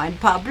Hand, nur ein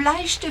paar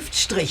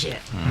Bleistiftstriche.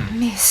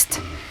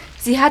 Mist.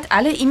 Sie hat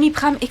alle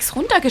Imipram X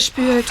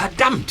runtergespült.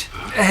 Verdammt!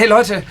 Hey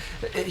Leute,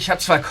 ich habe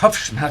zwar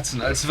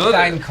Kopfschmerzen, als würde...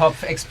 Dein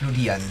Kopf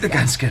explodieren.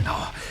 Ganz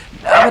genau.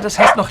 Aber das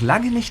heißt noch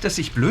lange nicht, dass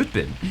ich blöd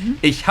bin.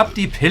 Ich habe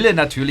die Pille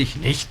natürlich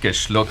nicht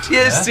geschluckt.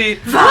 Hier ist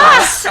sie.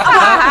 Was? Aber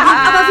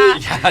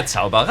wie? Ja,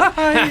 Zauberei.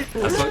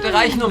 Das sollte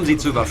reichen, um sie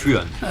zu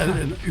überführen.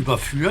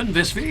 Überführen?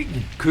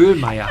 Weswegen?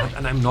 Köhlmeier hat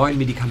an einem neuen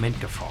Medikament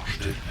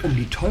geforscht. Um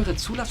die teure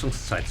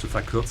Zulassungszeit zu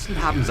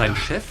verkürzen, haben sein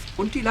Chef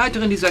und die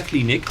Leiterin dieser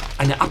Klinik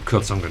eine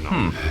Abkürzung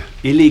genommen.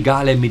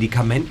 Illegale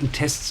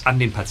Medikamententests an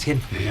den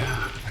Patienten.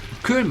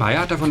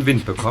 Köhlmeier hat davon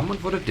Wind bekommen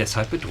und wurde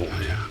deshalb bedroht.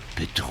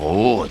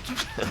 Bedroht?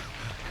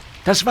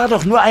 Das war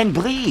doch nur ein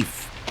Brief.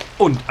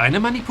 Und eine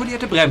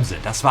manipulierte Bremse.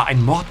 Das war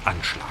ein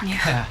Mordanschlag.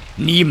 Ja.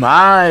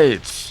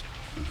 Niemals.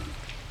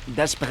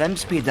 Das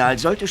Bremspedal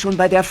sollte schon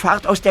bei der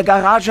Fahrt aus der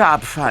Garage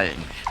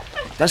abfallen.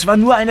 Das war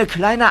nur eine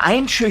kleine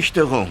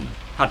Einschüchterung.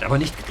 Hat aber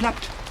nicht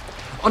geklappt.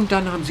 Und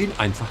dann haben sie ihn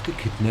einfach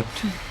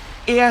gekidnappt.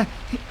 Er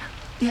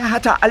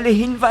hatte alle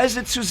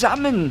Hinweise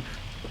zusammen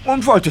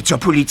und wollte zur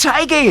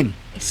Polizei gehen.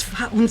 Es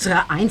war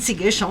unsere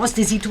einzige Chance,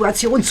 die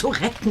Situation zu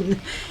retten.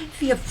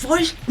 Wir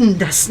wollten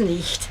das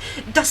nicht.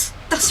 Das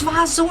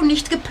war so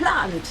nicht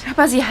geplant.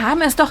 Aber Sie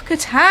haben es doch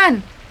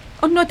getan.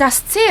 Und nur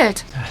das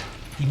zählt.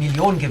 Die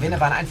Millionengewinne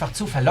waren einfach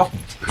zu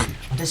verlockend.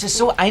 Und es ist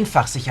so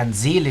einfach, sich an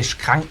seelisch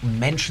kranken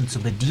Menschen zu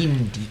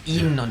bedienen, die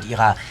Ihnen und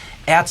Ihrer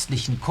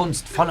ärztlichen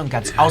Kunst voll und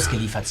ganz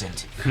ausgeliefert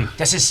sind.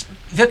 Das ist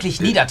wirklich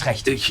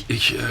niederträchtig.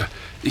 Ich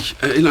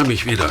erinnere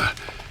mich wieder.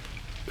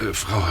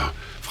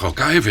 Frau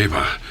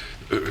Geiweber,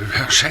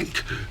 Herr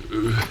Schenk.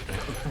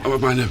 Aber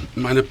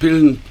meine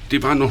Pillen,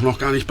 die waren noch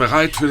gar nicht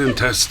bereit für den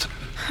Test.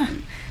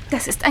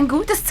 Das ist ein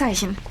gutes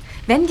Zeichen.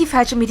 Wenn die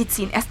falsche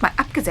Medizin erstmal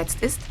abgesetzt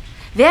ist,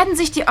 werden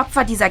sich die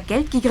Opfer dieser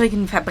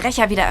geldgierigen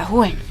Verbrecher wieder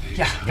erholen.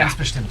 Ja, ganz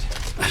bestimmt.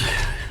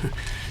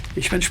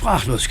 Ich bin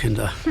sprachlos,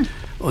 Kinder.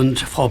 Und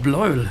Frau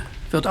Bleuel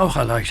wird auch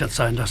erleichtert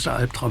sein, dass der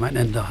Albtraum ein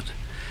Ende hat.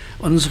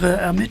 Unsere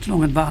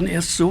Ermittlungen waren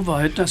erst so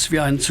weit, dass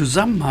wir einen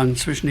Zusammenhang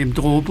zwischen dem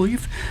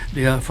Drohbrief,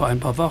 der vor ein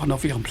paar Wochen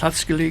auf ihrem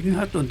Platz gelegen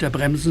hat, und der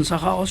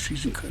Bremsensache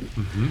ausschließen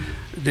können.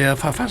 Der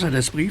Verfasser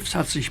des Briefs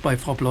hat sich bei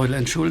Frau Bleuel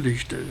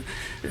entschuldigt.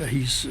 Er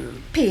hieß...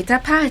 Peter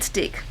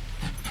Palstick.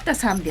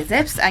 Das haben wir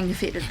selbst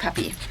eingefädelt,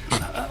 Papi.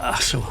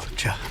 Ach so,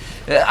 tja.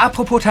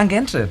 Apropos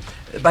Tangente.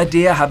 Bei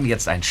der haben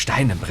jetzt ein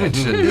Stein im Brett.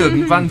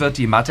 Irgendwann wird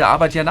die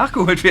Mathearbeit ja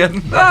nachgeholt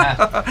werden.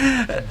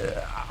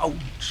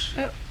 Autsch.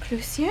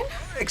 Klößchen?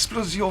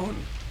 Explosion.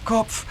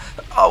 Kopf.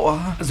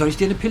 Aua. Soll ich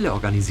dir eine Pille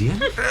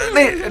organisieren?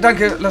 Nee,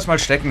 danke. Lass mal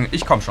stecken.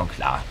 Ich komm schon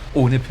klar.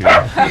 Ohne Pille.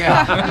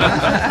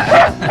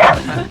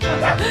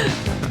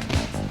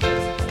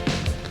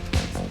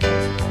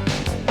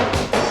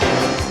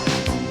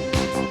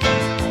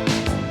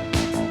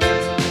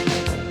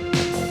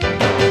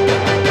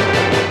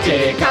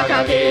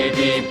 TKKG,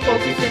 die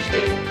Profis im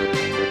Spiel.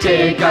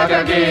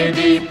 TKKG,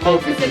 die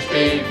Profis im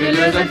Spiel. Wir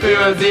lösen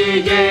für sie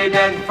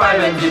jeden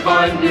Fall, wenn sie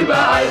wollen,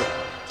 überall.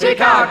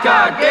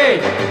 TKKG!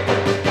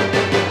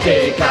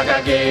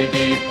 TKKG,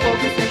 die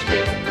Profis im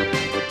Spiel.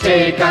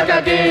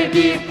 TKKG,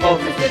 die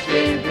Profis im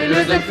Spiel. Wir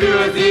lösen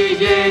für sie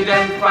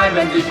jeden Fall,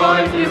 wenn sie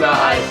wollen,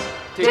 überall.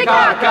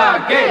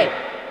 TKKG!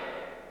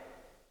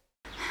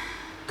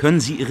 Können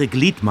Sie Ihre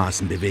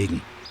Gliedmaßen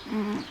bewegen?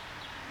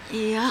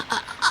 Ja,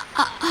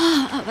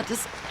 aber das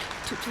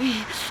tut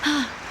weh.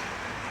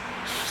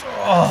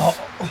 Oh,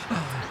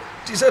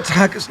 dieser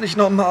Tag ist nicht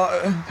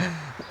normal.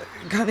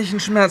 Kann ich ein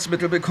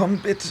Schmerzmittel bekommen,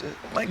 bitte?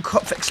 Mein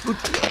Kopf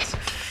explodiert.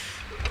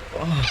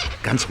 Oh.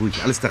 Ganz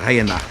ruhig, alles der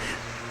Reihe nach.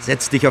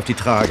 Setz dich auf die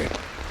Trage.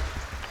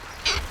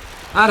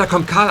 Da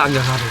kommt Karl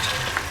angeradelt.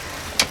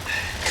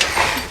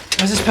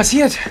 Was ist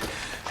passiert?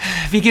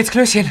 Wie geht's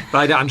Klößchen?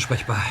 Beide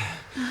ansprechbar.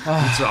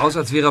 Sieht so aus,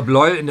 als wäre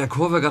Bleuel in der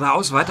Kurve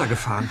geradeaus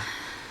weitergefahren.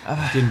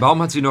 Den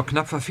Baum hat sie nur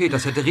knapp verfehlt.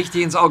 Das hätte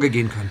richtig ins Auge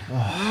gehen können.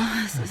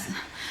 Es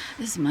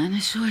ist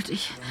meine Schuld.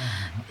 Ich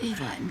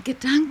war in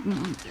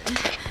Gedanken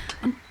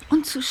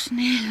und zu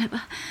schnell.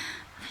 Aber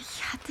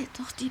ich hatte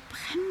doch die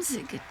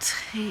Bremse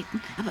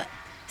getreten. Aber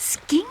es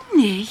ging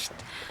nicht.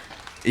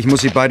 Ich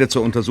muss Sie beide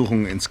zur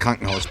Untersuchung ins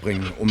Krankenhaus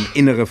bringen, um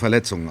innere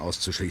Verletzungen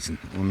auszuschließen.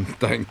 Und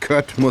dein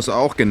Kött muss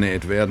auch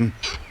genäht werden.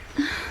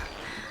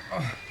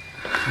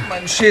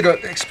 Mein Schädel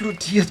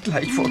explodiert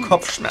gleich vor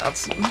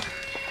Kopfschmerzen.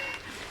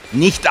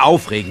 Nicht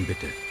aufregen,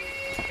 bitte.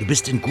 Du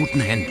bist in guten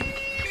Händen.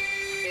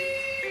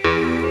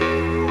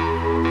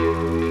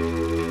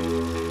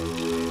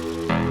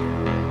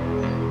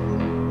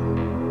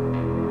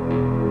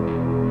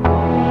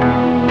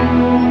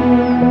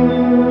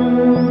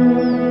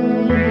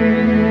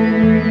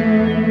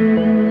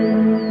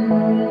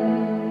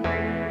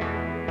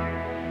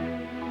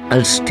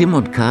 Als Tim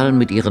und Karl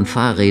mit ihren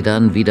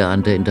Fahrrädern wieder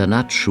an der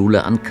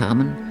Internatsschule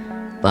ankamen,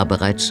 war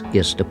bereits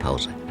erste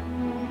Pause.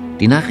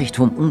 Die Nachricht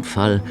vom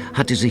Unfall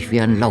hatte sich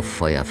wie ein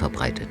Lauffeuer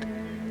verbreitet.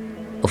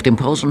 Auf dem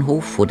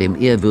Pausenhof vor dem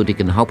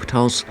ehrwürdigen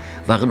Haupthaus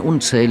waren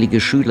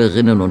unzählige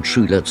Schülerinnen und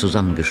Schüler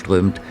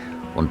zusammengeströmt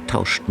und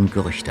tauschten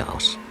Gerüchte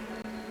aus.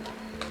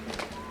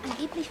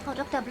 Angeblich Frau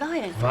Dr.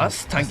 Bleuel.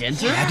 Was?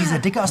 Tangente? Ja, dieser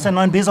Dicke aus der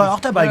 9b soll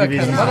auch dabei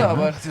gewesen sein.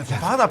 Aber der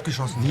Fahrrad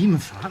abgeschossen. Wie im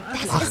Fahrrad?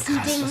 Das ist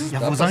ein Ding.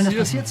 Ja, wo soll denn das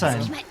passiert sein?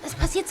 Ich meine, das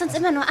passiert sonst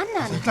immer nur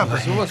anderen. Ich glaube, das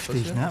ist sowas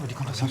heftig, ne? Aber die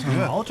kommt aus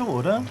dem Auto,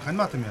 oder? Kein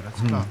Mathe mehr,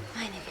 das ist klar.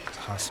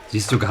 Krass.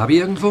 Siehst du Gabi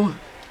irgendwo?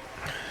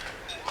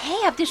 Hey,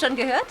 habt ihr schon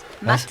gehört?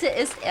 Mathe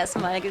ist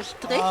erstmal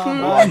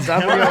gestrichen. Da bin ich auch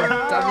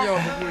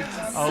beruhigt.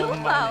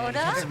 Super,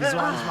 oder?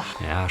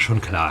 Ja, schon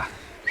klar.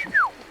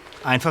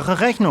 Einfache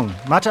Rechnung.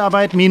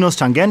 Mathearbeit minus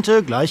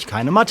Tangente gleich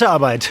keine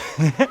Mathearbeit.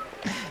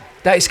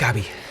 Da ist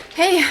Gabi.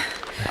 Hey,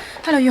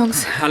 hallo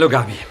Jungs. Hallo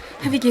Gabi.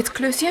 Wie geht's,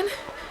 Klößchen?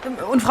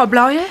 Und Frau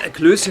Bleuel?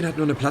 Klößchen hat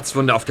nur eine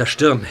Platzwunde auf der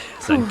Stirn.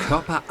 Sein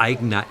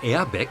körpereigener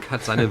Airbag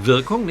hat seine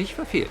Wirkung nicht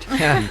verfehlt.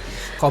 Ja,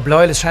 Frau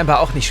Bleuel ist scheinbar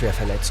auch nicht schwer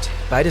verletzt.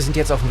 Beide sind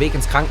jetzt auf dem Weg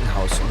ins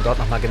Krankenhaus, um dort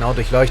nochmal genau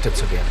durchleuchtet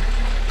zu werden.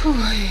 Puh,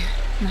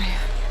 naja,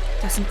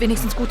 das sind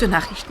wenigstens gute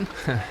Nachrichten.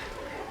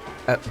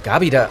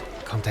 Gabi, da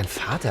kommt dein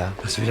Vater.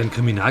 Was will denn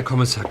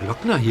Kriminalkommissar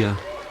Glockner hier?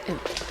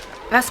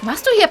 Was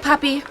machst du hier,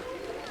 Papi?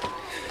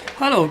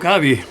 Hallo,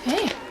 Gabi.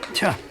 Hey.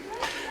 Tja,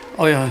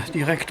 euer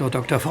Direktor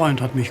Dr.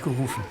 Freund hat mich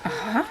gerufen.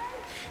 Aha.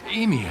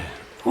 Emil.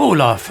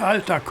 Olaf,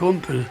 alter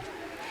Kumpel.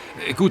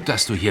 Gut,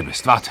 dass du hier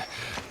bist. Warte.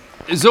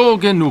 So,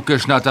 genug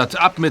geschnattert.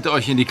 Ab mit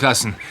euch in die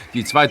Klassen.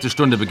 Die zweite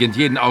Stunde beginnt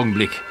jeden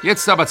Augenblick.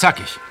 Jetzt aber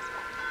zackig.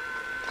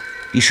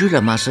 Die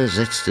Schülermasse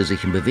setzte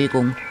sich in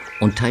Bewegung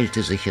und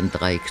teilte sich in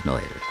 3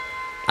 Knäuel.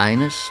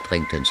 Eines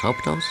drängte ins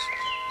Haupthaus,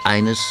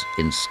 eines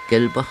ins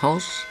Gelbe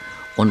Haus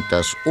und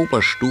das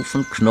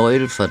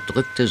Oberstufenknäuel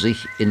verdrückte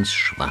sich ins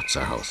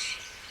Schwarze Haus.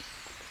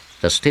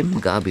 Dass Tim,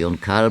 Gabi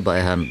und Karl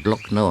bei Herrn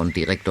Glockner und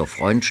Direktor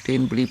Freund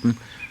stehen blieben,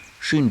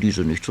 schien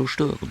diese nicht zu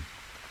stören.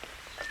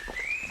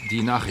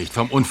 Die Nachricht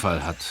vom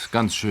Unfall hat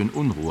ganz schön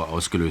Unruhe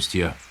ausgelöst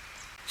hier.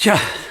 Tja,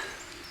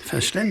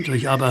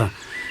 verständlich, aber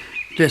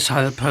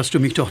deshalb hast du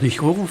mich doch nicht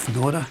gerufen,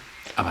 oder?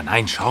 Aber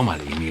nein, schau mal,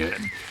 Emil.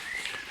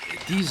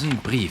 Diesen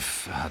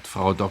Brief hat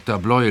Frau Dr.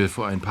 Bleuel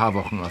vor ein paar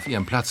Wochen auf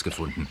ihrem Platz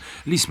gefunden.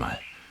 Lies mal.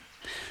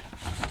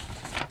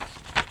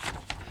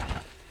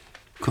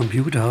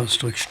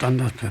 Computerausdruck,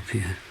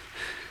 Standardpapier.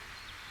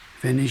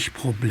 Wenn ich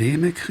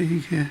Probleme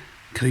kriege,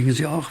 kriegen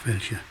Sie auch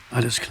welche.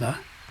 Alles klar?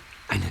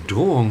 Eine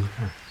Drohung?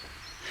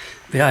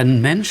 Wer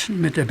einen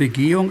Menschen mit der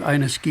Begehung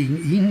eines gegen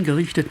ihn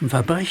gerichteten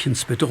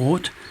Verbrechens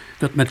bedroht,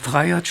 wird mit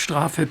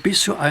Freiheitsstrafe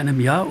bis zu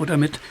 1 Jahr oder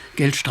mit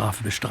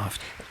Geldstrafe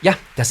bestraft. Ja,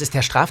 das ist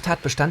der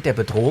Straftatbestand der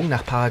Bedrohung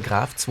nach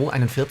 §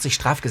 241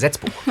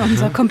 Strafgesetzbuch.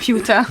 Unser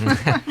Computer.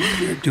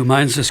 Du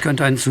meinst, es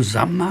könnte einen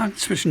Zusammenhang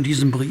zwischen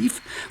diesem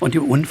Brief und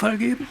dem Unfall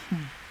geben?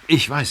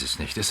 Ich weiß es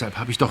nicht, deshalb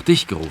habe ich doch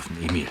dich gerufen,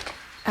 Emil.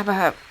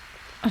 Aber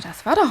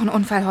das war doch ein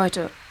Unfall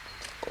heute,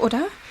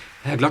 oder?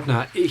 Herr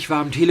Glockner, ich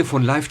war am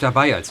Telefon live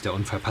dabei, als der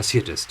Unfall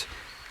passiert ist.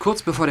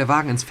 Kurz bevor der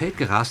Wagen ins Feld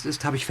gerast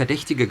ist, habe ich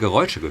verdächtige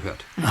Geräusche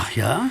gehört. Ach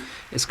ja?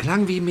 Es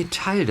klang wie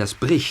Metall, das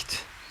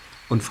bricht.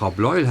 Und Frau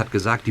Bleuel hat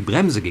gesagt, die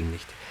Bremse ging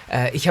nicht.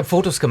 Ich habe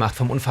Fotos gemacht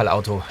vom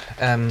Unfallauto.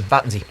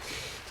 Warten Sie.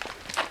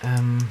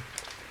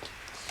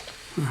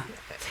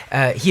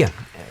 Hier,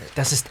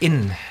 das ist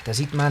innen. Da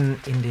sieht man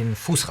in den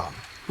Fußraum.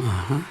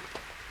 Aha.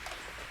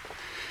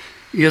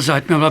 Ihr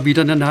seid mir mal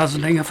wieder eine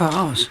Nasenlänge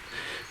voraus.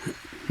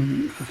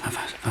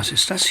 Was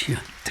ist das hier?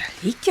 Da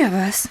liegt ja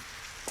was.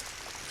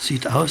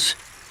 Sieht aus,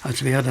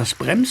 als wäre das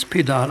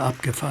Bremspedal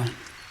abgefallen.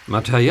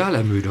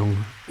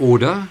 Materialermüdung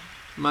oder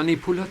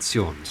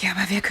Manipulation. Ja,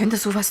 aber wer könnte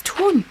sowas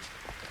tun?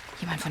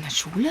 Jemand von der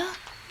Schule?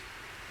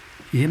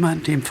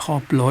 Jemand, dem Frau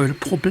Bleuel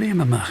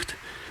Probleme macht,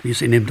 wie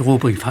es in dem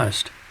Drohbrief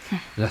heißt.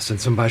 Das sind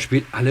zum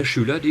Beispiel alle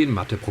Schüler, die ein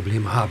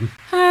Matheproblem haben.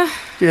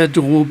 Der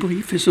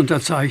Drohbrief ist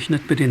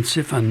unterzeichnet mit den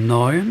Ziffern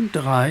 9,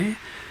 3,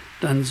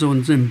 dann so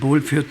ein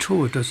Symbol für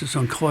Tod. Das ist so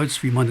ein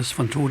Kreuz, wie man es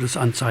von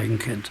Todesanzeigen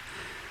kennt.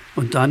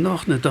 Und dann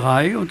noch eine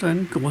 3 und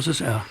ein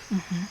großes R.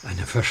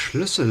 Eine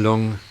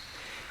Verschlüsselung.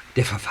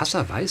 Der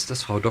Verfasser weiß,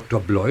 dass Frau Dr.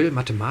 Bleuel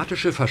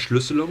mathematische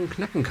Verschlüsselungen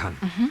knacken kann.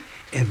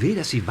 Er will,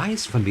 dass sie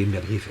weiß, von wem der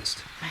Brief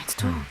ist.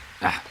 Meinst du?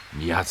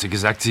 Mir hat sie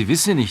gesagt, sie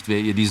wisse nicht, wer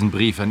ihr diesen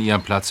Brief an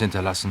ihrem Platz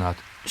hinterlassen hat.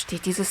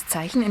 Steht dieses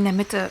Zeichen in der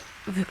Mitte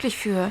wirklich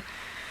für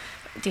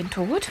den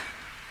Tod?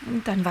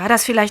 Dann war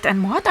das vielleicht ein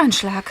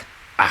Mordanschlag.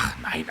 Ach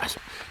nein, also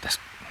das...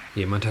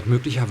 Jemand hat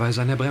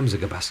möglicherweise an der Bremse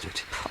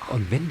gebastelt.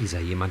 Und wenn dieser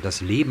jemand das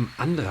Leben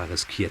anderer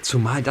riskiert,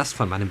 zumal das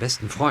von meinem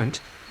besten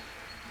Freund,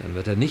 dann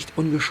wird er nicht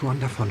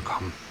ungeschoren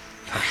davonkommen.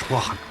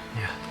 Versprochen.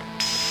 Ja.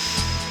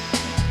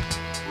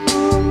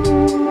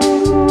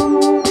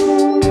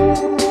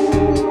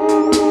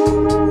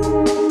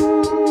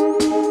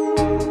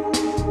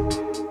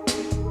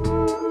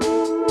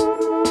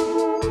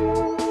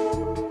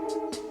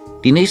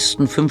 Die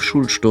nächsten 5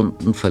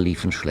 Schulstunden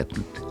verliefen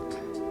schleppend.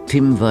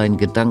 Tim war in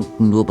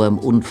Gedanken nur beim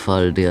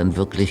Unfall, der in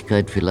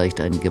Wirklichkeit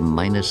vielleicht ein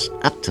gemeines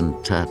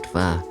Attentat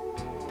war.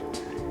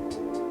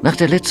 Nach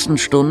der letzten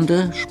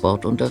Stunde,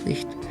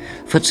 Sportunterricht,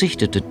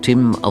 verzichtete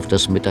Tim auf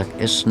das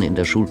Mittagessen in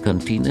der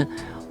Schulkantine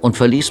und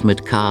verließ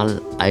mit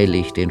Karl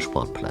eilig den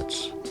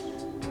Sportplatz.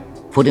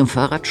 Vor dem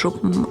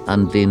Fahrradschuppen,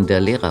 an den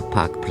der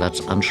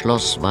Lehrerparkplatz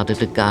anschloss,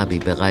 wartete Gabi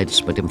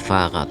bereits mit dem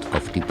Fahrrad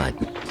auf die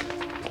beiden.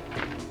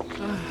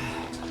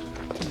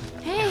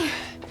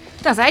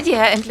 Da seid ihr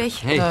ja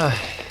endlich. Hey.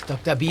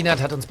 Dr.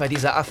 Bienert hat uns bei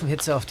dieser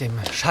Affenhitze auf dem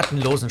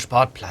schattenlosen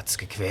Sportplatz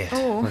gequält.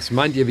 Oh. Was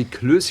meint ihr, wie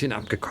Klößchen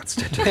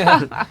abgekotzt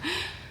hätte?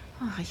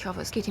 Ach, ich hoffe,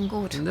 es geht ihm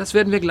gut. Das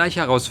werden wir gleich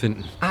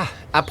herausfinden.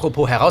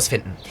 Apropos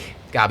herausfinden.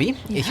 Gabi,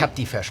 ich habe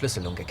die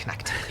Verschlüsselung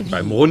geknackt.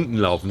 Beim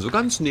Rundenlaufen, so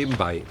ganz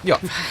nebenbei. Ja.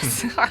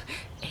 Was?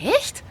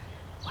 Echt?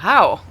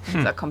 Wow,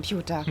 unser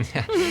Computer.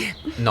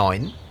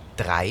 9,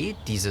 3,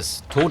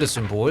 dieses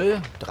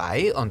Todessymbol,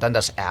 3 und dann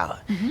das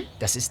R.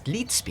 Das ist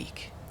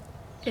Leadspeak.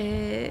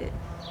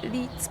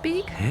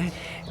 Leadspeak? Hä?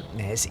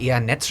 Ist eher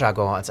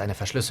Netzjargon als eine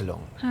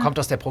Verschlüsselung. Kommt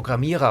aus der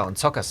Programmierer- und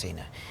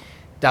Zockerszene.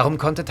 Darum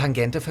konnte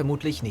Tangente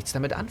vermutlich nichts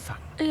damit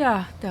anfangen.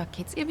 Ja, da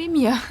geht's ihr wie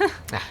mir.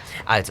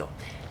 Also,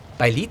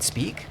 bei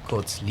Leadspeak,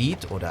 kurz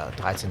Lead oder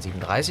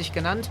 1337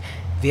 genannt,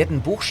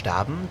 werden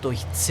Buchstaben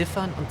durch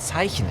Ziffern und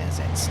Zeichen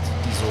ersetzt,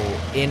 die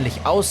so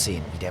ähnlich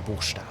aussehen wie der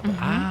Buchstabe.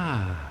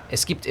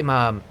 Es gibt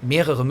immer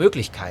mehrere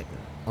Möglichkeiten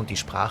und die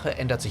Sprache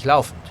ändert sich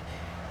laufend.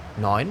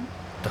 9,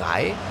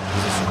 3,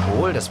 dieses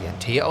Symbol, das wie ein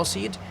T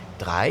aussieht.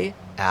 3,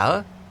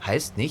 R,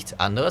 heißt nichts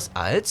anderes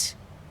als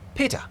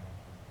Peter.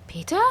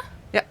 Peter?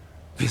 Ja.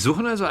 Wir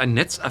suchen also einen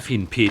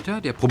netzaffinen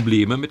Peter, der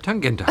Probleme mit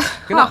Tangente hat.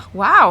 Genau. Ach,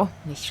 wow,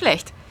 nicht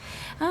schlecht.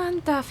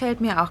 Und da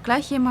fällt mir auch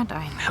gleich jemand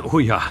ein. Oh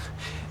ja.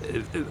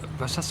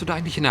 Was hast du da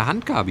eigentlich in der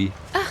Hand, Gabi?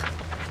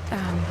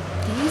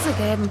 Diese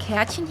gelben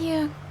Kärtchen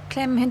hier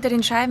klemmen hinter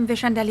den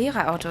Scheibenwischern der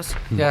Lehrerautos.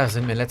 Ja,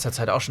 sind mir in letzter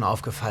Zeit auch schon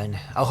aufgefallen.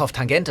 Auch auf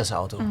Tangentes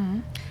Auto.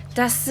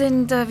 Das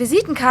sind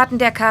Visitenkarten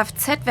der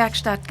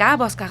Kfz-Werkstatt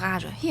Gabors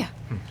Garage. Hier.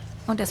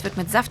 Und es wird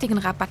mit saftigen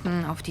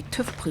Rabatten auf die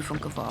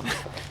TÜV-Prüfung geworben.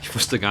 Ich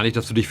wusste gar nicht,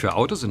 dass du dich für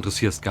Autos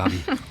interessierst,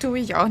 Gabi. Tue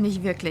ich auch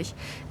nicht wirklich.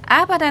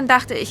 Aber dann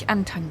dachte ich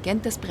an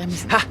Tangentes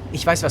Bremsen. Ha,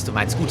 ich weiß, was du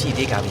meinst. Gute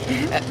Idee, Gabi.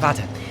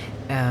 Warte.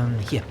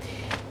 Hier.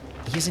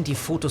 Hier sind die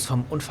Fotos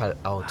vom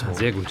Unfallauto.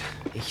 Sehr gut.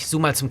 Ich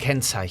zoome mal zum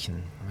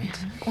Kennzeichen. Moment.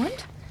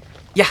 Und?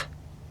 Ja,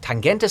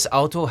 Tangentes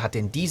Auto hat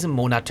in diesem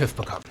Monat TÜV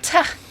bekommen.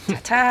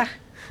 Ta.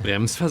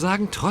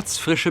 Bremsversagen trotz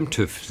frischem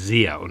TÜV.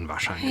 Sehr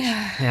unwahrscheinlich.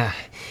 Ja.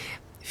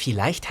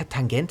 Vielleicht hat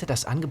Tangente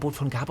das Angebot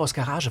von Gabors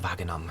Garage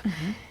wahrgenommen.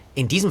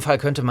 In diesem Fall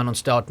könnte man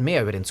uns dort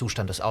mehr über den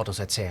Zustand des Autos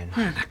erzählen.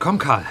 Na komm,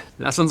 Karl.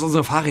 Lass uns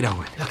unsere Fahrräder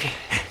holen. Okay.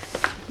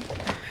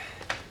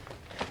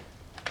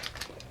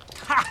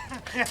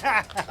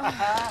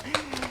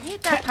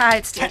 Peter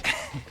Palstick.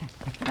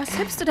 Was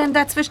hüpfst du denn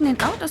da zwischen den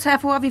Autos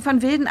hervor, wie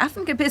von wilden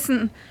Affen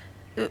gebissen?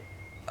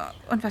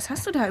 Und was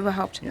hast du da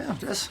überhaupt? Ja,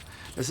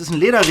 das ist ein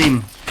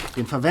Lederriemen.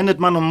 Den verwendet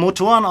man, um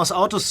Motoren aus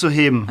Autos zu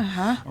heben.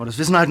 Aha. Aber das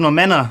wissen halt nur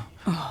Männer.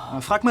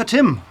 Frag mal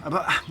Tim.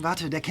 Aber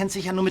warte, der kennt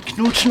sich ja nur mit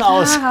Knutschen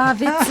aus. Ah,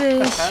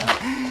 witzig.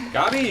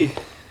 Gabi,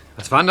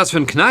 was war denn das für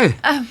ein Knall?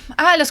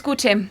 Alles gut,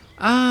 Tim.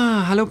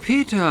 Ah, hallo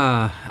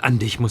Peter. An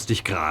dich musste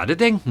ich gerade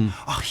denken.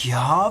 Ach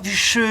ja, wie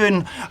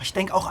schön. Ich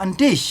denke auch an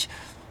dich.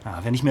 Ja,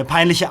 wenn ich mir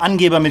peinliche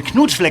Angeber mit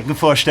Knutschflecken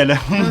vorstelle.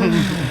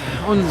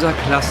 Unser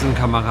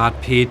Klassenkamerad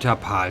Peter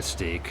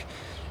Palstick.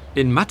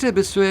 In Mathe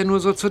bist du ja nur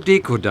so zur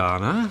Deko da,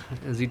 ne?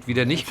 Er sieht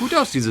wieder nicht gut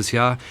aus dieses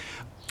Jahr.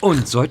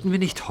 Und sollten wir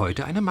nicht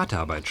heute eine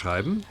Mathearbeit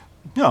schreiben?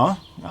 Ja,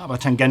 aber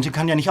Tangente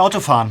kann ja nicht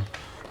Auto fahren.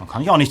 Da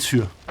kann ich auch nichts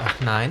für. Ach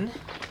nein?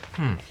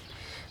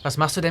 Was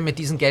machst du denn mit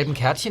diesen gelben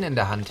Kärtchen in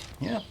der Hand?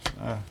 Ja,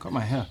 komm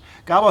mal her.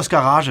 Gabors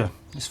Garage.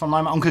 Ist von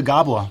meinem Onkel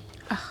Gabor.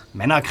 Ach.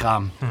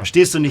 Männerkram.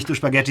 Verstehst du nicht, du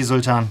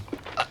Spaghetti-Sultan?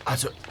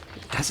 Also,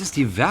 das ist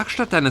die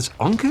Werkstatt deines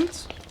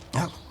Onkels?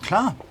 Ja,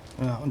 klar.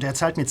 Ja, und er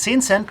zahlt mir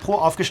 10 Cent pro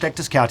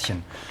aufgestecktes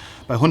Kärtchen.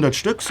 Bei 100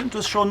 Stück sind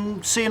es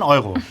schon 10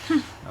 Euro.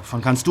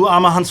 Davon kannst du,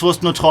 armer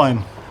Hanswurst, nur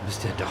träumen. Du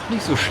bist ja doch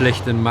nicht so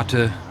schlecht in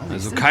Mathe.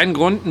 Also kein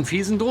Grund, einen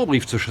fiesen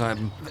Drohbrief zu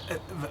schreiben.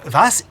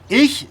 Was?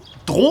 Ich?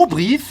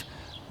 Drohbrief?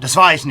 Das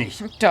war ich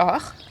nicht.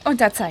 Doch,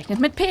 unterzeichnet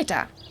mit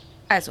Peter.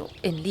 Also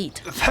in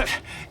Lied.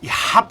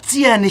 Ihr habt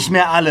sie ja nicht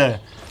mehr alle.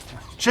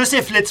 Tschüss,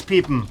 ihr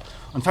Flitzpiepen.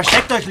 Und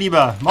versteckt euch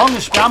lieber. Morgen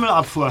ist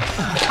Sperrmüllabfuhr.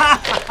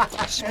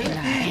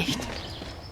 Spinner, echt.